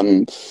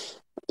 As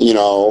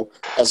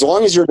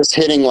long as you're just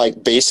hitting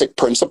like basic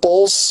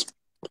principles,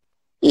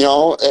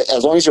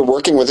 as long as you're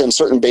working within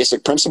certain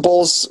basic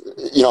principles,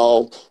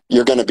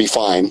 you're going to be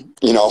fine.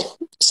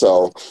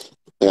 So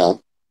yeah.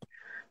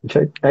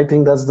 I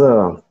think that's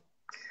the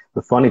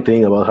funny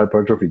thing about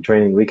hypertrophy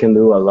training. We can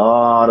do a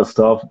lot of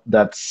stuff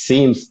that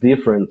seems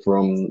different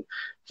from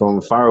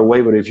far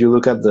away, but if you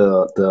look at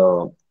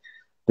the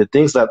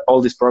things that all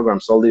these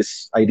programs, all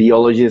these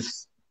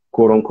ideologies,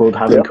 quote unquote,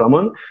 have in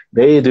common,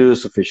 they do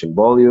sufficient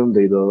volume,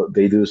 they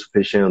do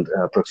sufficient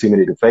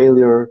proximity to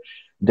failure,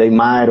 they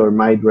might or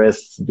might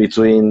rest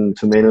between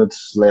 2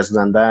 minutes, less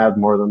than that,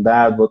 more than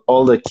that, but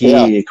all the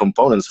Yeah. key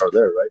components are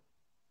there, right?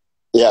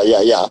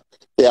 Yeah.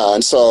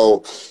 And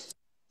so,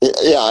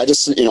 yeah, I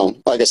just,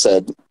 like I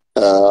said,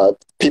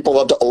 people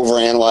love to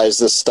overanalyze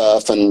this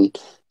stuff, and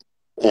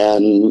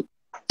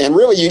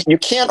really you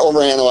can't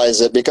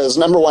overanalyze it, because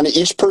number one,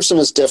 each person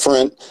is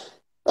different.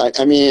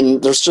 I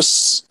mean,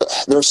 there's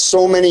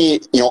so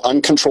many,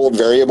 uncontrolled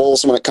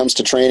variables when it comes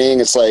to training.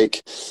 It's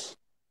like,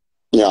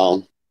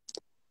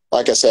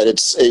 like I said,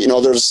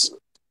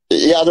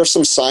 there's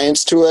some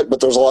science to it, but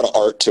there's a lot of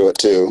art to it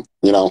too,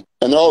 and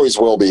there always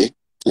will be,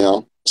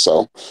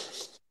 so.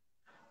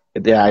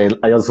 Yeah,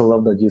 I also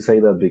love that you say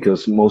that,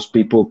 because most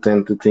people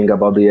tend to think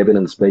about the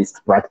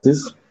evidence-based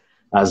practice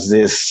as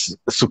this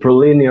super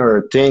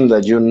linear thing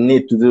that you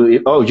need to do.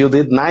 Oh, you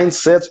did 9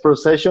 sets per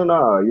session?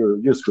 Oh,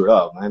 you screwed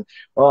up, man.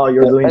 Oh,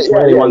 you're doing Yeah,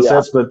 21 yeah.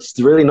 sets, but it's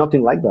really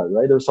nothing like that,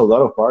 right? There's a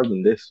lot of art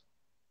in this.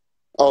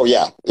 Oh,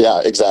 yeah,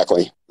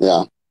 exactly.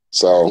 Yeah.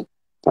 So.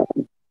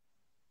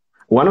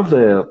 One of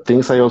the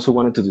things I also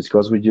wanted to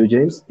discuss with you,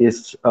 James,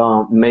 is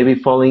maybe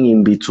falling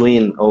in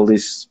between all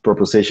these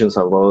propositions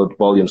about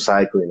volume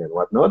cycling and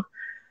whatnot.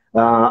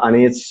 And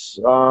it's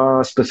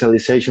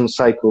specialization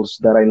cycles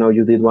that I know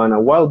you did one a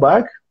while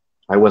back.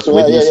 I was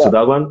witness to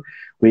that one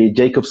with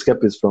Jacob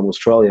Skepis from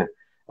Australia.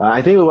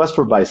 I think it was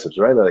for biceps,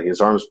 right? Like his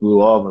arms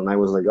blew off, and I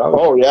was like,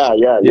 oh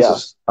yeah,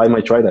 Jesus, I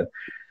might try that.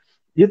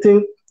 You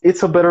think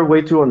it's a better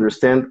way to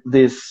understand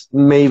this,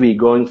 maybe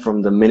going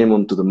from the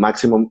minimum to the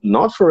maximum,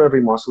 not for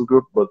every muscle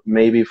group, but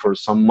maybe for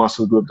some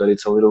muscle group that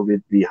it's a little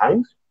bit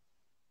behind?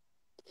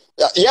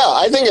 Yeah,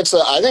 I think it's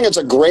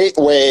a great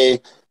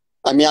way.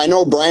 I mean, I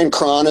know Brian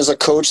Cron is a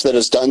coach that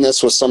has done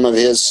this with some of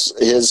his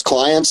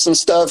clients and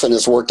stuff, and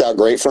it's worked out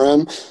great for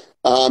him.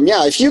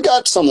 Yeah, if you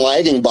got some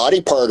lagging body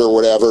part or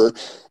whatever,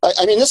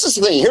 I mean, this is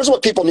the thing. Here's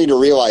what people need to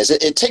realize.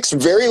 It takes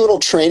very little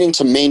training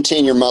to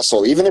maintain your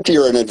muscle, even if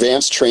you're an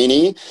advanced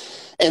trainee.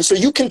 And so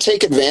you can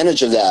take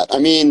advantage of that. I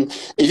mean,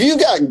 if you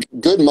got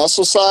good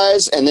muscle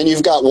size and then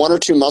you've got one or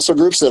two muscle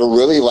groups that are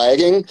really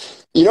lagging,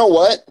 you know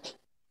what?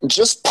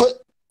 Just put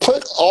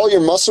all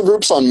your muscle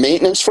groups on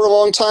maintenance for a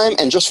long time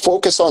and just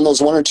focus on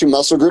those one or two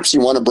muscle groups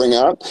you want to bring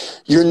up.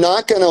 You're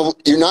not gonna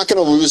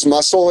lose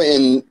muscle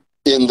in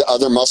the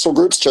other muscle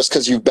groups just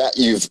because you've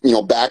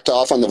backed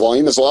off on the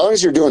volume. As long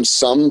as you're doing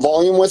some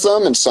volume with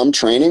them and some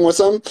training with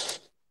them,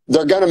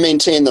 they're going to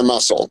maintain their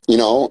muscle,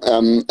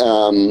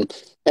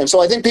 and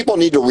so I think people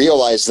need to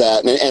realize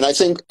that. And I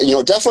think,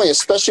 definitely,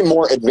 especially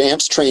more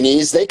advanced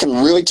trainees, they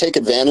can really take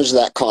advantage of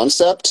that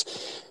concept.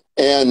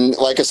 And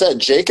like I said,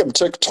 Jacob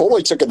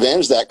totally took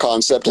advantage of that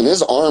concept, and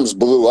his arms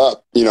blew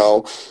up, did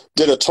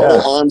a total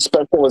arm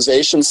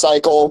specialization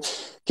cycle.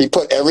 He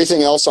put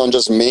everything else on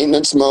just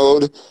maintenance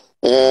mode,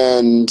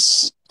 and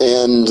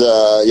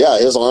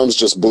his arms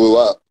just blew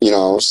up,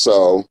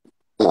 so.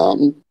 How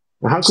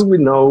could we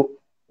know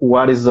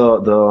what is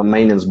the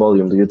maintenance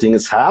volume? Do you think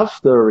it's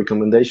half the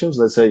recommendations?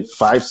 Let's say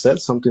 5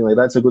 sets, something like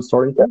that. It's a good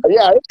starting point.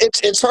 Yeah,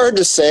 it's hard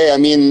to say. I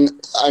mean,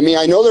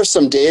 I know there's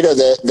some data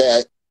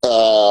that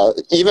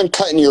even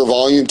cutting your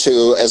volume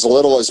to as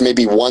little as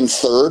maybe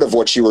 1/3 of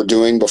what you were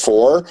doing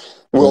before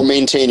will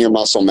maintain your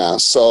muscle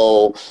mass.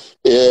 So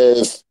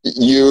if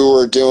you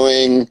were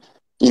doing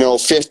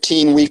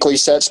 15 weekly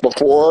sets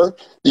before,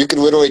 you could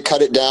literally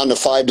cut it down to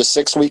 5 to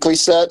 6 weekly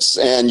sets,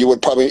 and you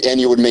would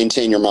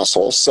maintain your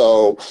muscle.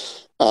 So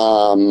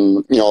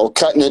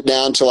cutting it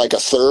down to like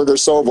 1/3 or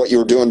so of what you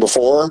were doing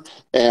before,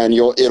 and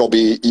you'll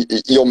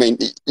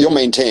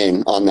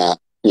maintain on that,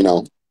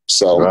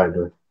 so.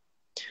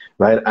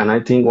 Right. And I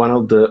think one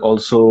of the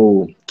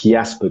also key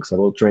aspects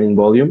about training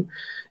volume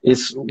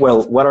is,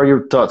 well, what are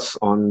your thoughts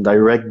on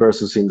direct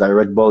versus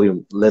indirect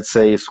volume? Let's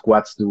say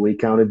squats, do we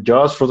count it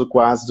just for the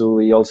quads? Do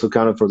we also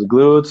count it for the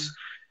glutes?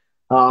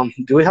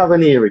 Do we have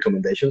any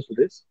recommendations for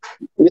this?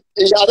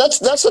 Yeah,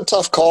 that's a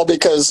tough call,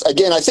 because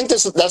again, I think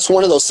that's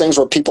one of those things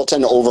where people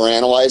tend to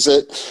overanalyze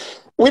it.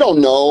 We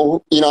don't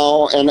know,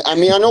 and I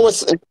mean, I know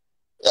with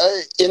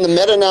in the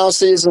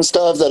meta-analyses and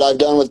stuff that I've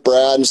done with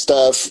Brad and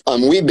stuff,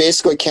 we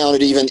basically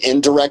counted even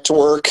indirect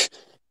work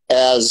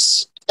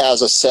as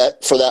a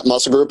set for that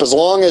muscle group, as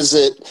long as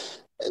it,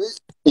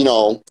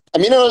 I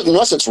mean,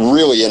 unless it's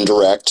really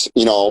indirect,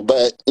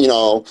 but,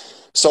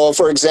 so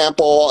for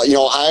example,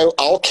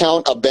 I'll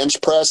count a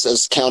bench press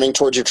as counting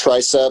towards your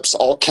triceps.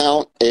 I'll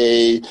count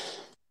a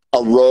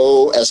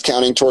row as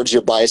counting towards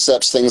your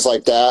biceps, things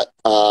like that.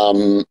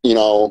 I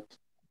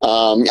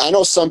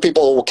know some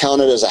people will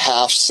count it as a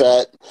half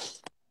set.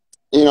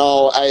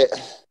 I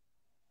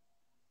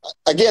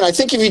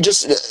think if you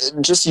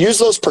just use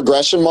those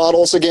progression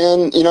models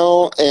again,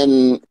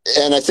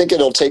 and I think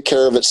it'll take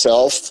care of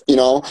itself.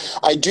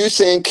 I do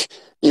think,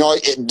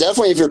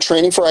 definitely if you're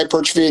training for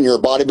hypertrophy and you're a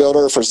bodybuilder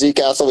or physique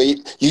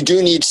athlete, you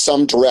do need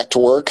some direct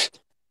work,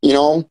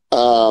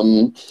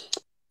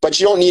 but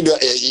you don't need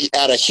to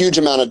add a huge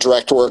amount of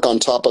direct work on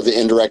top of the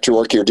indirect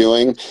work you're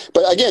doing.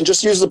 But again,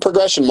 just use the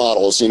progression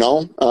models,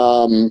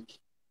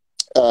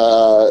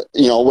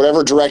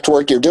 whatever direct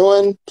work you're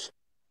doing.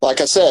 Like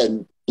I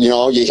said,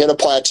 you hit a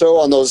plateau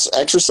on those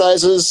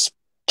exercises,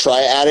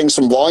 try adding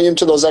some volume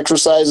to those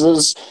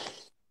exercises.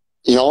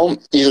 Either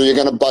you're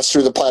going to bust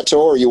through the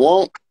plateau or you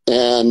won't,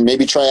 and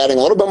maybe try adding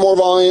a little bit more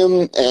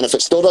volume. And if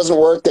it still doesn't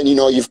work, then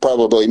you've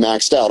probably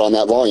maxed out on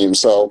that volume.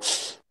 So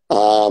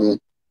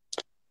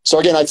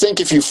again, I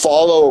think if you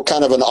follow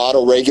kind of an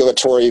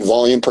auto-regulatory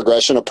volume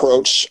progression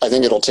approach, I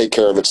think it'll take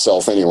care of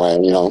itself anyway,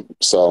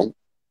 so.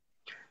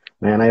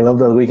 Man, I love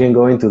that we can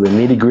go into the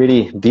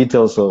nitty-gritty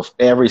details of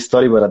every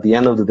study, but at the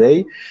end of the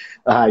day,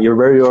 your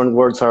very own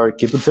words are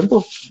keep it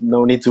simple.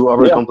 No need to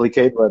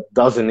overcomplicate, but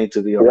doesn't need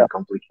to be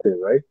overcomplicated,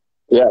 right?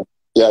 Yeah.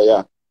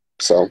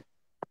 So,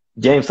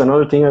 James,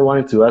 another thing I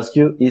wanted to ask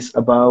you is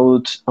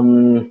about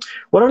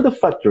what are the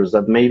factors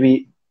that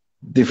maybe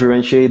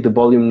differentiate the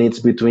volume needs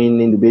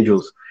between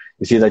individuals?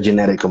 Is it a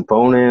genetic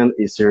component?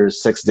 Is there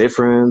sex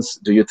difference?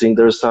 Do you think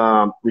there's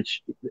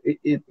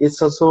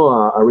it's also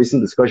a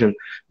recent discussion.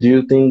 Do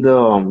you think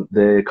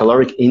the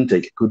caloric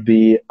intake could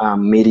be a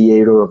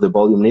mediator of the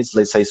volume needs?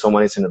 Let's say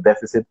someone is in a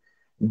deficit,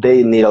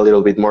 they need a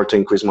little bit more to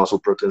increase muscle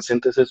protein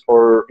synthesis,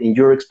 or in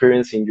your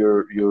experience, in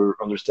your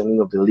understanding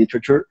of the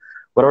literature,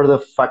 what are the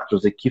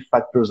factors, the key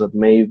factors that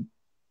may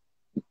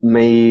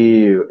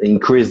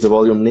increase the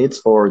volume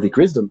needs or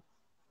decrease them?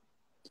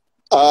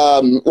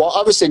 Well,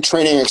 obviously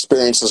training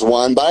experience is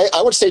one, but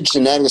I would say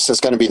genetics is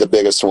going to be the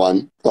biggest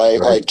one.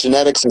 Like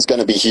genetics is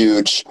going to be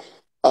huge.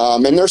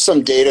 And there's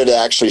some data to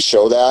actually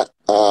show that.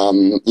 I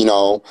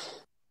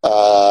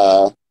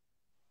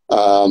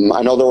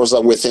know there was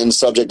a within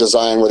subject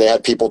design where they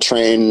had people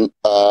train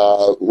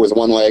with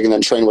one leg and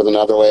then train with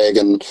another leg,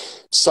 and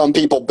some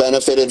people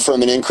benefited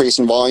from an increase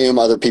in volume,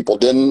 other people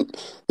didn't.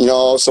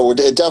 So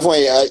it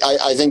definitely,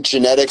 I think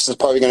genetics is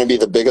probably going to be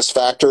the biggest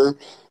factor.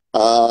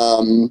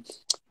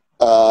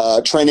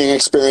 Training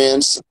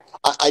experience.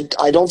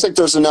 I don't think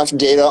there's enough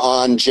data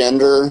on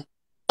gender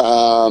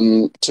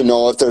to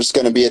know if there's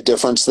going to be a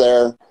difference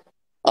there.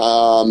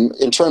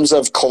 In terms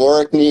of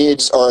caloric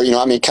needs, or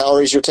how many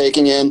calories you're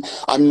taking in,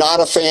 I'm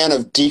not a fan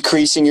of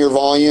decreasing your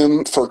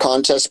volume for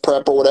contest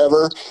prep or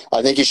whatever.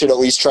 I think you should at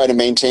least try to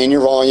maintain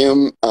your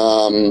volume.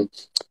 And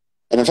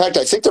in fact,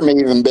 I think there may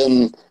even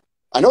been,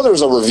 I know there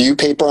was a review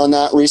paper on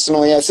that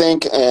recently, I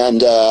think, and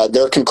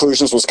their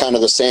conclusions was kind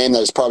of the same,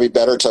 that it's probably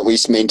better to at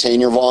least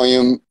maintain your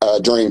volume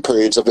during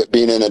periods of it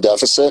being in a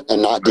deficit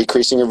and not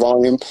decreasing your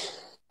volume.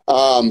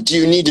 Do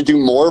you need to do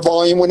more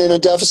volume when in a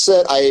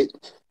deficit?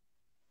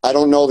 I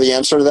don't know the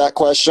answer to that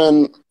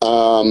question,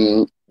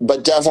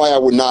 but definitely I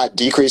would not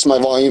decrease my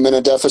volume in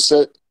a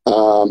deficit.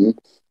 So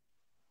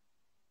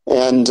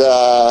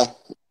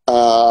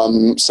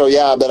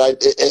yeah, but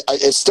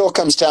it still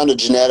comes down to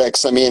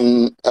genetics. I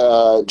mean,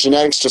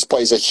 genetics just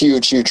plays a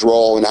huge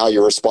role in how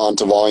you respond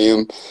to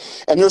volume.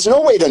 And there's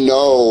no way to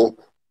know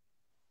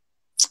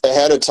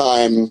ahead of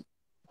time,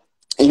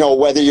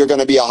 whether you're going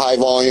to be a high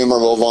volume or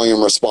low volume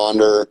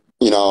responder.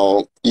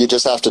 You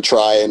just have to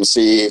try and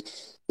see.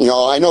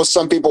 I know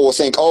some people will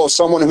think,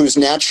 someone who's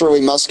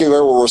naturally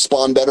muscular will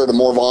respond better to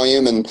more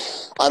volume. And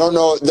I don't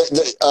know,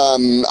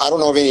 I don't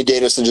know of any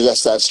data to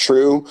suggest that's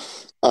true.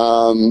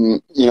 I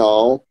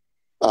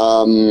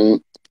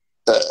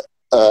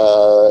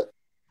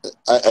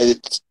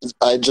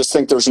just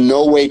think there's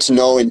no way to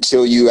know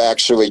until you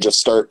actually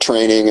just start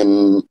training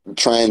and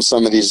trying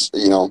some of these,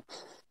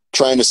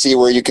 trying to see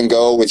where you can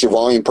go with your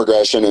volume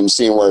progression and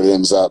seeing where it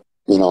ends up,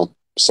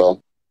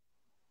 so.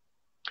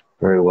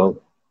 Very well.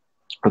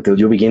 Until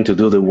you begin to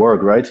do the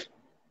work, right?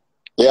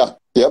 Yeah.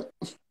 Yep.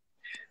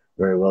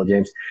 Very well,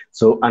 James.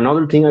 So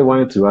another thing I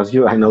wanted to ask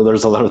you, I know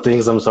there's a lot of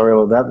things, I'm sorry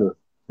about that, but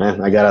man,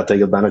 I gotta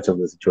take advantage of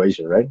the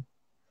situation, right?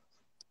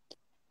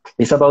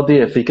 It's about the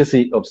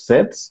efficacy of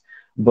sets,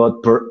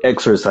 but per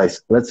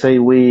exercise. Let's say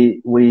we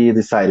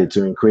decided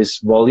to increase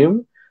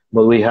volume,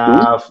 but we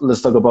have,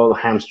 let's talk about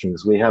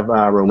hamstrings. We have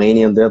a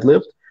Romanian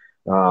deadlift,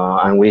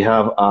 and we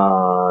have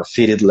a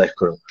seated leg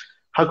curl.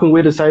 How can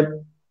we decide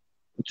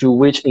to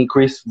which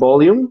increased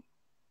volume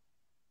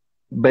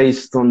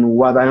based on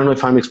what? I don't know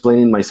if I'm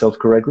explaining myself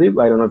correctly,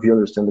 but I don't know if you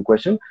understand the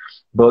question.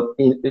 But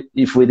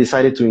if we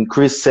decided to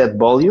increase set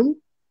volume,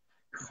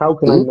 how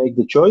can I make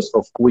the choice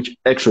of which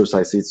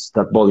exercise is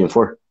that volume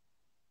for?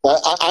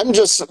 I'm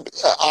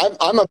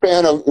a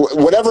fan of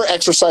whatever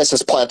exercise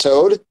has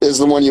plateaued is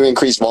the one you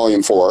increase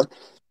volume for.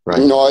 Right.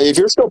 If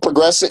you're still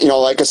progressing,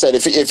 like I said,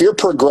 if you're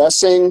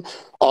progressing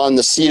on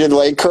the seated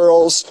leg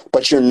curls,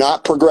 but you're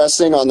not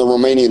progressing on the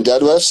Romanian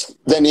deadlifts,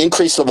 then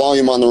increase the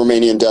volume on the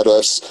Romanian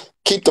deadlifts.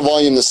 Keep the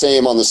volume the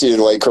same on the seated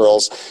leg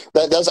curls.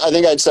 That's, I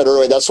think I'd said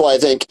earlier, that's why I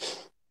think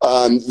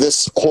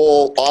this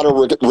whole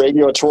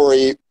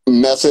auto-regulatory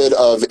method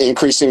of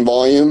increasing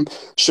volume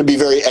should be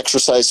very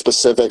exercise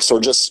specific.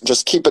 So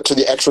just keep it to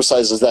the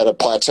exercises that have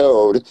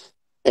plateaued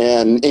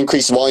and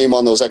increase volume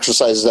on those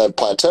exercises that have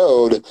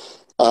plateaued.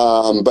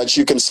 But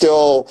you can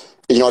still,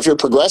 if you're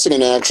progressing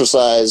in an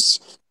exercise,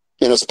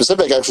 in a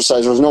specific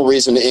exercise, there's no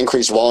reason to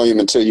increase volume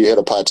until you hit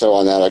a plateau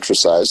on that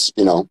exercise,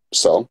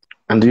 so.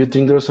 And do you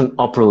think there's an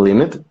upper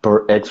limit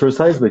per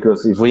exercise?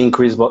 Because if we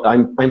increase,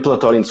 I'm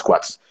plateauing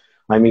squats.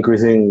 I'm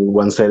increasing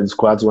one set in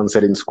squats, one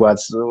set in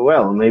squats.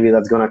 Well, maybe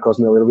that's going to cause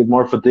me a little bit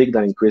more fatigue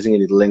than increasing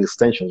it in leg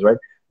extensions, right?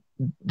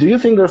 Do you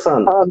think there's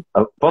Um,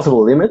 a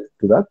possible limit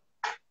to that?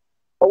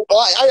 well,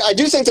 I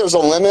do think there's a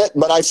limit,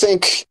 but I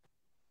think,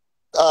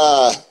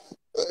 uh,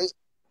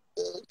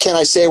 can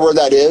I say where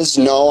that is?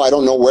 No, I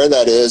don't know where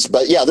that is,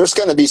 but yeah, there's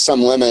going to be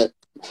some limit.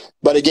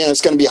 But again,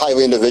 it's going to be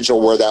highly individual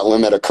where that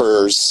limit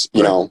occurs,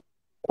 you Right.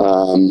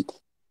 know.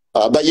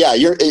 But yeah,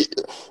 you're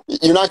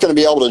not going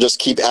to be able to just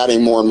keep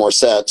adding more and more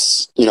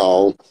sets, you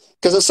know,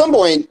 because at some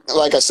point,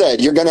 like I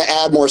said, you're going to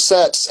add more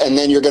sets, and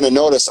then you're going to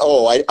notice,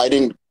 oh, I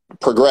didn't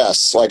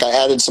progress. Like I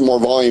added some more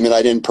volume and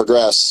I didn't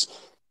progress.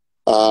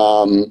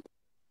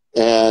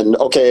 And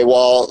okay,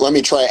 well, let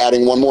me try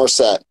adding one more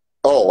set.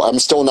 Oh, I'm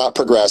still not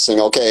progressing.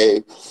 Okay,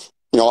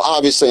 you know,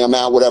 obviously I'm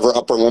at whatever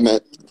upper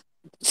limit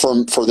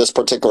for this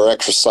particular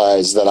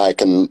exercise that I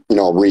can, you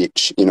know,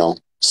 reach, you know.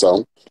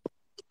 So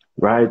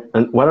Right.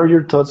 And what are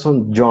your thoughts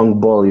on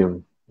junk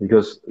volume?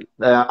 Because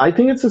I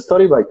think it's a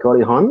study by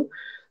Cody Hunt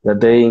that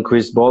they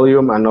increase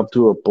volume and up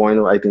to a point,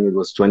 I think it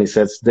was 20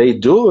 sets. They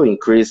do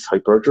increase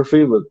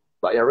hypertrophy, but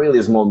by a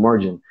really small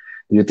margin.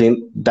 Do you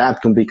think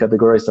that can be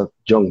categorized as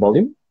junk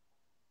volume?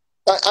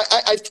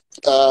 I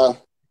I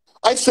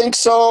I think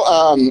so.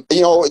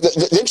 You know,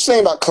 the interesting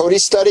thing about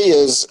Cody's study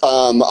is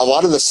a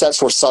lot of the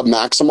sets were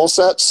submaximal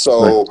sets,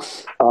 Right.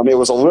 so it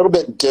was a little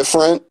bit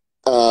different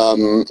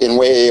in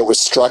way it was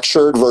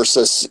structured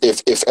versus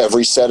if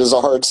every set is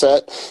a hard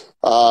set.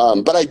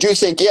 But I do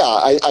think,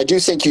 yeah, I do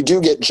think you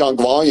do get junk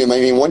volume. I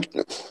mean,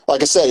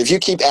 like I said, if you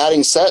keep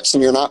adding sets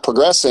and you're not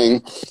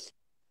progressing,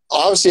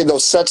 obviously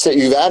those sets that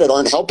you've added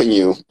aren't helping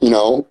you. You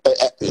know,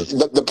 Yes.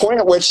 the point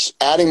at which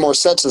adding more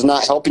sets is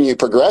not helping you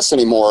progress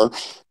anymore.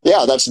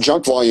 Yeah, that's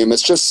junk volume.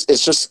 It's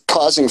just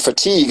causing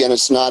fatigue, and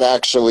it's not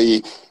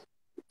actually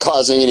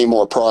causing any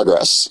more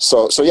progress.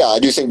 So yeah, I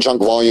do think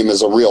junk volume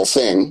is a real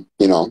thing.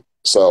 You know,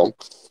 so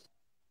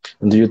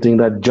And do you think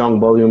that junk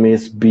volume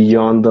is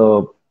beyond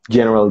the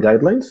general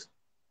guidelines?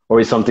 Or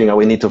is something that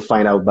we need to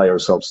find out by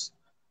ourselves?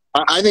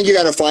 I think you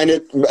got to find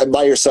it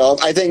by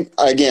yourself. I think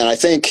again, I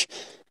think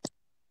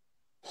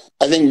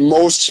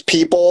most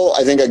people,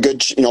 I think a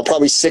good, you know,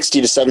 probably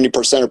 60 to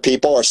 70% of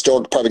people are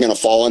still probably going to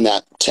fall in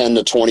that 10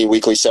 to 20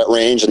 weekly set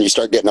range. And you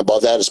start getting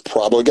above that, it's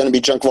probably going to be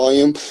junk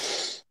volume.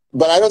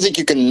 But I don't think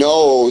you can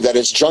know that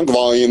it's junk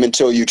volume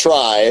until you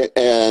try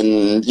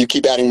and you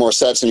keep adding more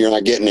sets and you're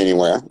not getting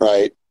anywhere.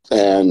 Right.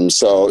 And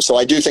so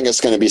I do think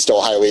it's going to be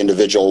still highly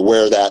individual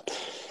where that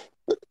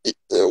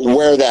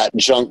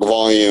junk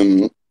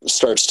volume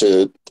starts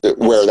to,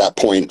 where that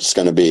point is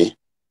going to be,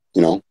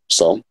 you know,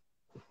 so.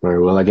 Very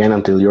well. Again,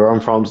 until your arm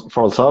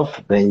falls off,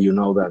 then you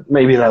know that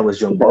maybe that was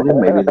junk volume.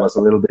 Maybe it was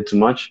a little bit too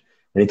much.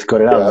 I need to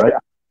cut it out,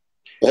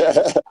 Yeah.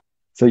 right?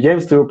 So,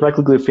 James, to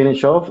practically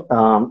finish off,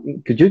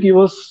 could you give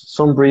us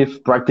some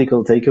brief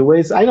practical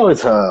takeaways? I know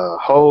it's a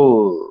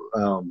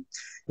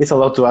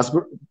lot to ask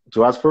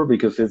for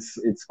because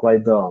it's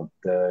quite the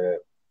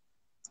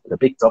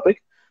big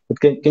topic. But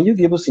can you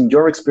give us, in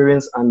your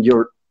experience and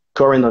your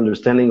current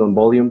understanding on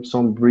volume,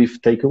 some brief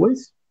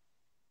takeaways?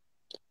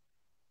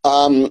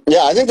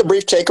 Yeah, I think the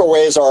brief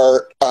takeaways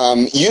are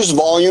use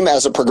volume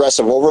as a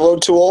progressive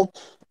overload tool.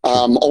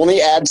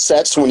 Only add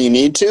sets when you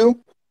need to.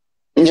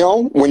 You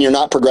know, when you're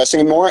not progressing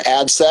anymore,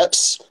 add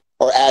sets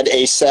or add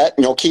a set.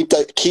 You know, keep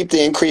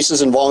the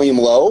increases in volume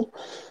low.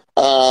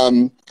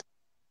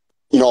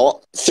 You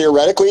know,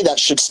 theoretically, that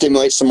should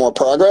stimulate some more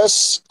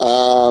progress.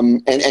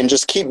 And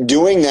just keep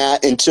doing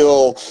that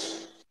until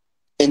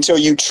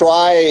you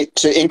try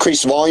to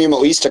increase volume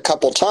at least a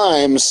couple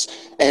times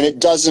and it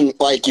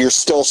doesn't, like, you're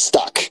still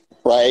stuck,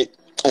 right?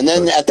 And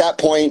then Right. at that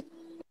point,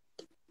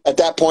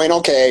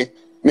 okay,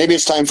 maybe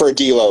it's time for a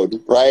deload,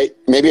 right?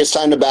 Maybe it's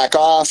time to back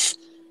off,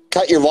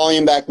 cut your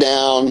volume back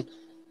down,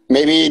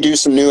 maybe do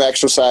some new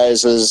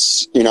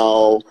exercises, you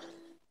know,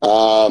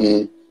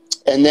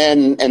 and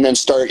then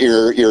start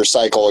your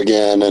cycle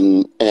again,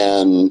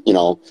 and you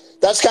know,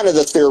 that's kind of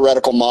the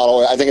theoretical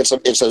model. I think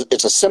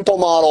it's a simple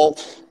model.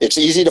 It's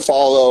easy to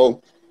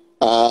follow,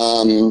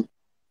 and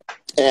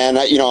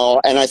you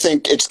know, and I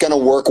think it's going to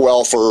work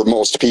well for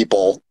most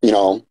people. You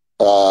know,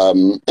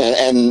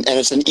 and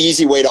it's an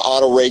easy way to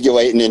auto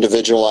regulate and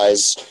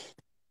individualize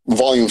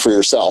volume for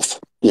yourself.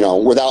 You know,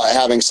 without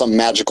having some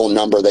magical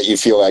number that you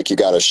feel like you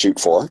got to shoot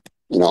for.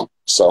 You know,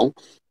 so.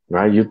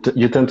 Right.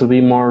 You tend to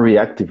be more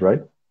reactive,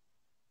 right?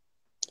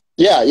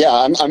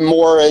 Yeah. I'm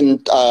more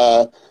in,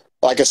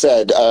 like I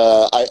said,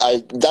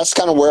 I that's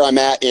kind of where I'm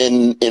at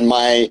in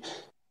my,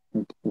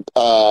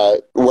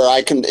 where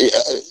I can,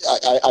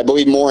 I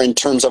believe more in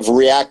terms of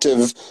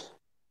reactive,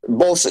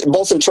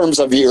 both in terms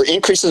of your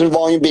increases in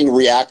volume being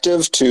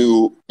reactive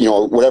to, you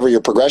know, whatever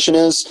your progression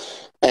is,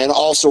 and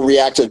also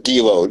reactive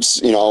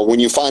deloads. You know, when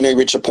you finally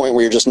reach a point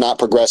where you're just not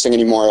progressing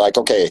anymore, like,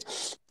 okay,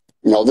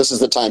 you know, this is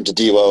the time to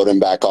deload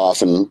and back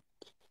off, and,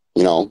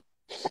 you know.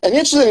 And the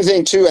interesting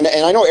thing too, and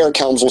I know Eric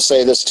Helms will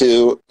say this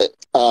too,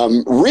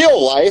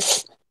 real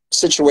life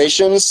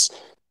situations,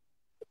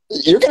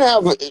 you're gonna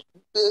have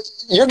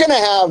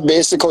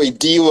basically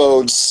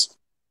deloads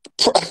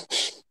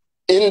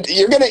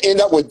you're going to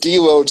end up with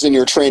deloads in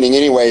your training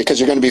anyway, because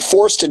you're going to be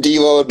forced to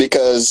deload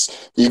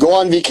because you go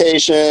on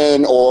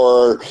vacation,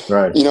 or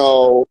Right.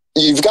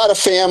 you've got a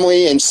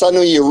family, and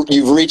suddenly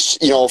you've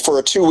reached,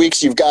 for 2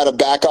 weeks you've got to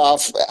back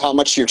off how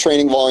much your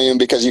training volume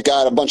because you've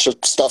got a bunch of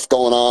stuff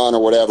going on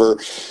or whatever.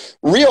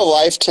 Real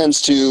life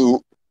tends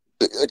to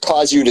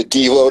cause you to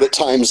deload at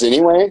times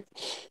anyway,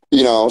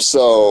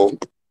 so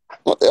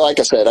like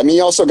I said, I mean,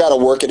 you also got to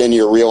work it into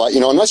your real life,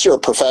 unless you're a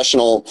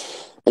professional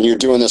and you're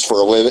doing this for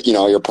a living,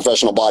 you're a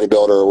professional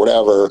bodybuilder or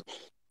whatever,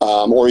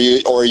 or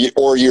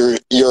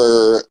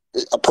you're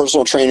a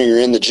personal trainer, you're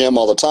in the gym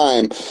all the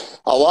time.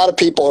 A lot of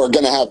people are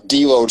going to have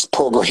deloads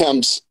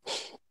programs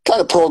kind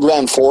of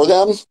programmed for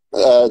them,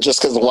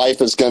 just because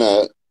life is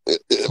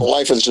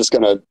just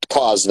going to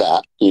cause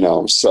that,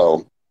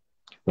 so.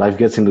 Life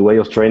gets in the way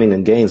of training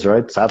and gains,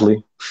 right?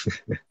 Sadly.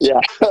 Yeah.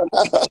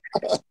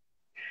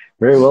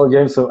 Very well,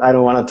 James. So I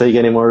don't want to take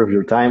any more of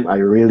your time. I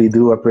really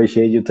do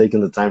appreciate you taking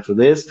the time for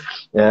this.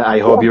 I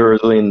hope you're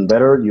doing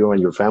better, you and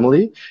your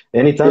family.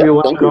 Anytime you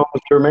want to come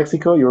to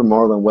Mexico, you're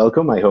more than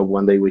welcome. I hope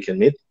one day we can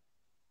meet.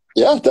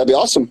 Yeah, that'd be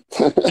awesome.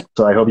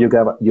 So I hope you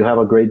have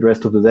a great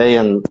rest of the day.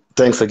 And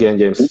thanks again,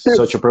 James.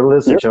 Such a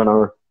privilege, such an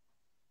honor.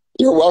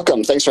 You're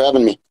welcome. Thanks for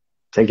having me.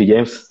 Thank you,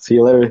 James. See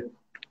you later.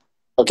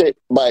 Okay,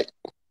 bye.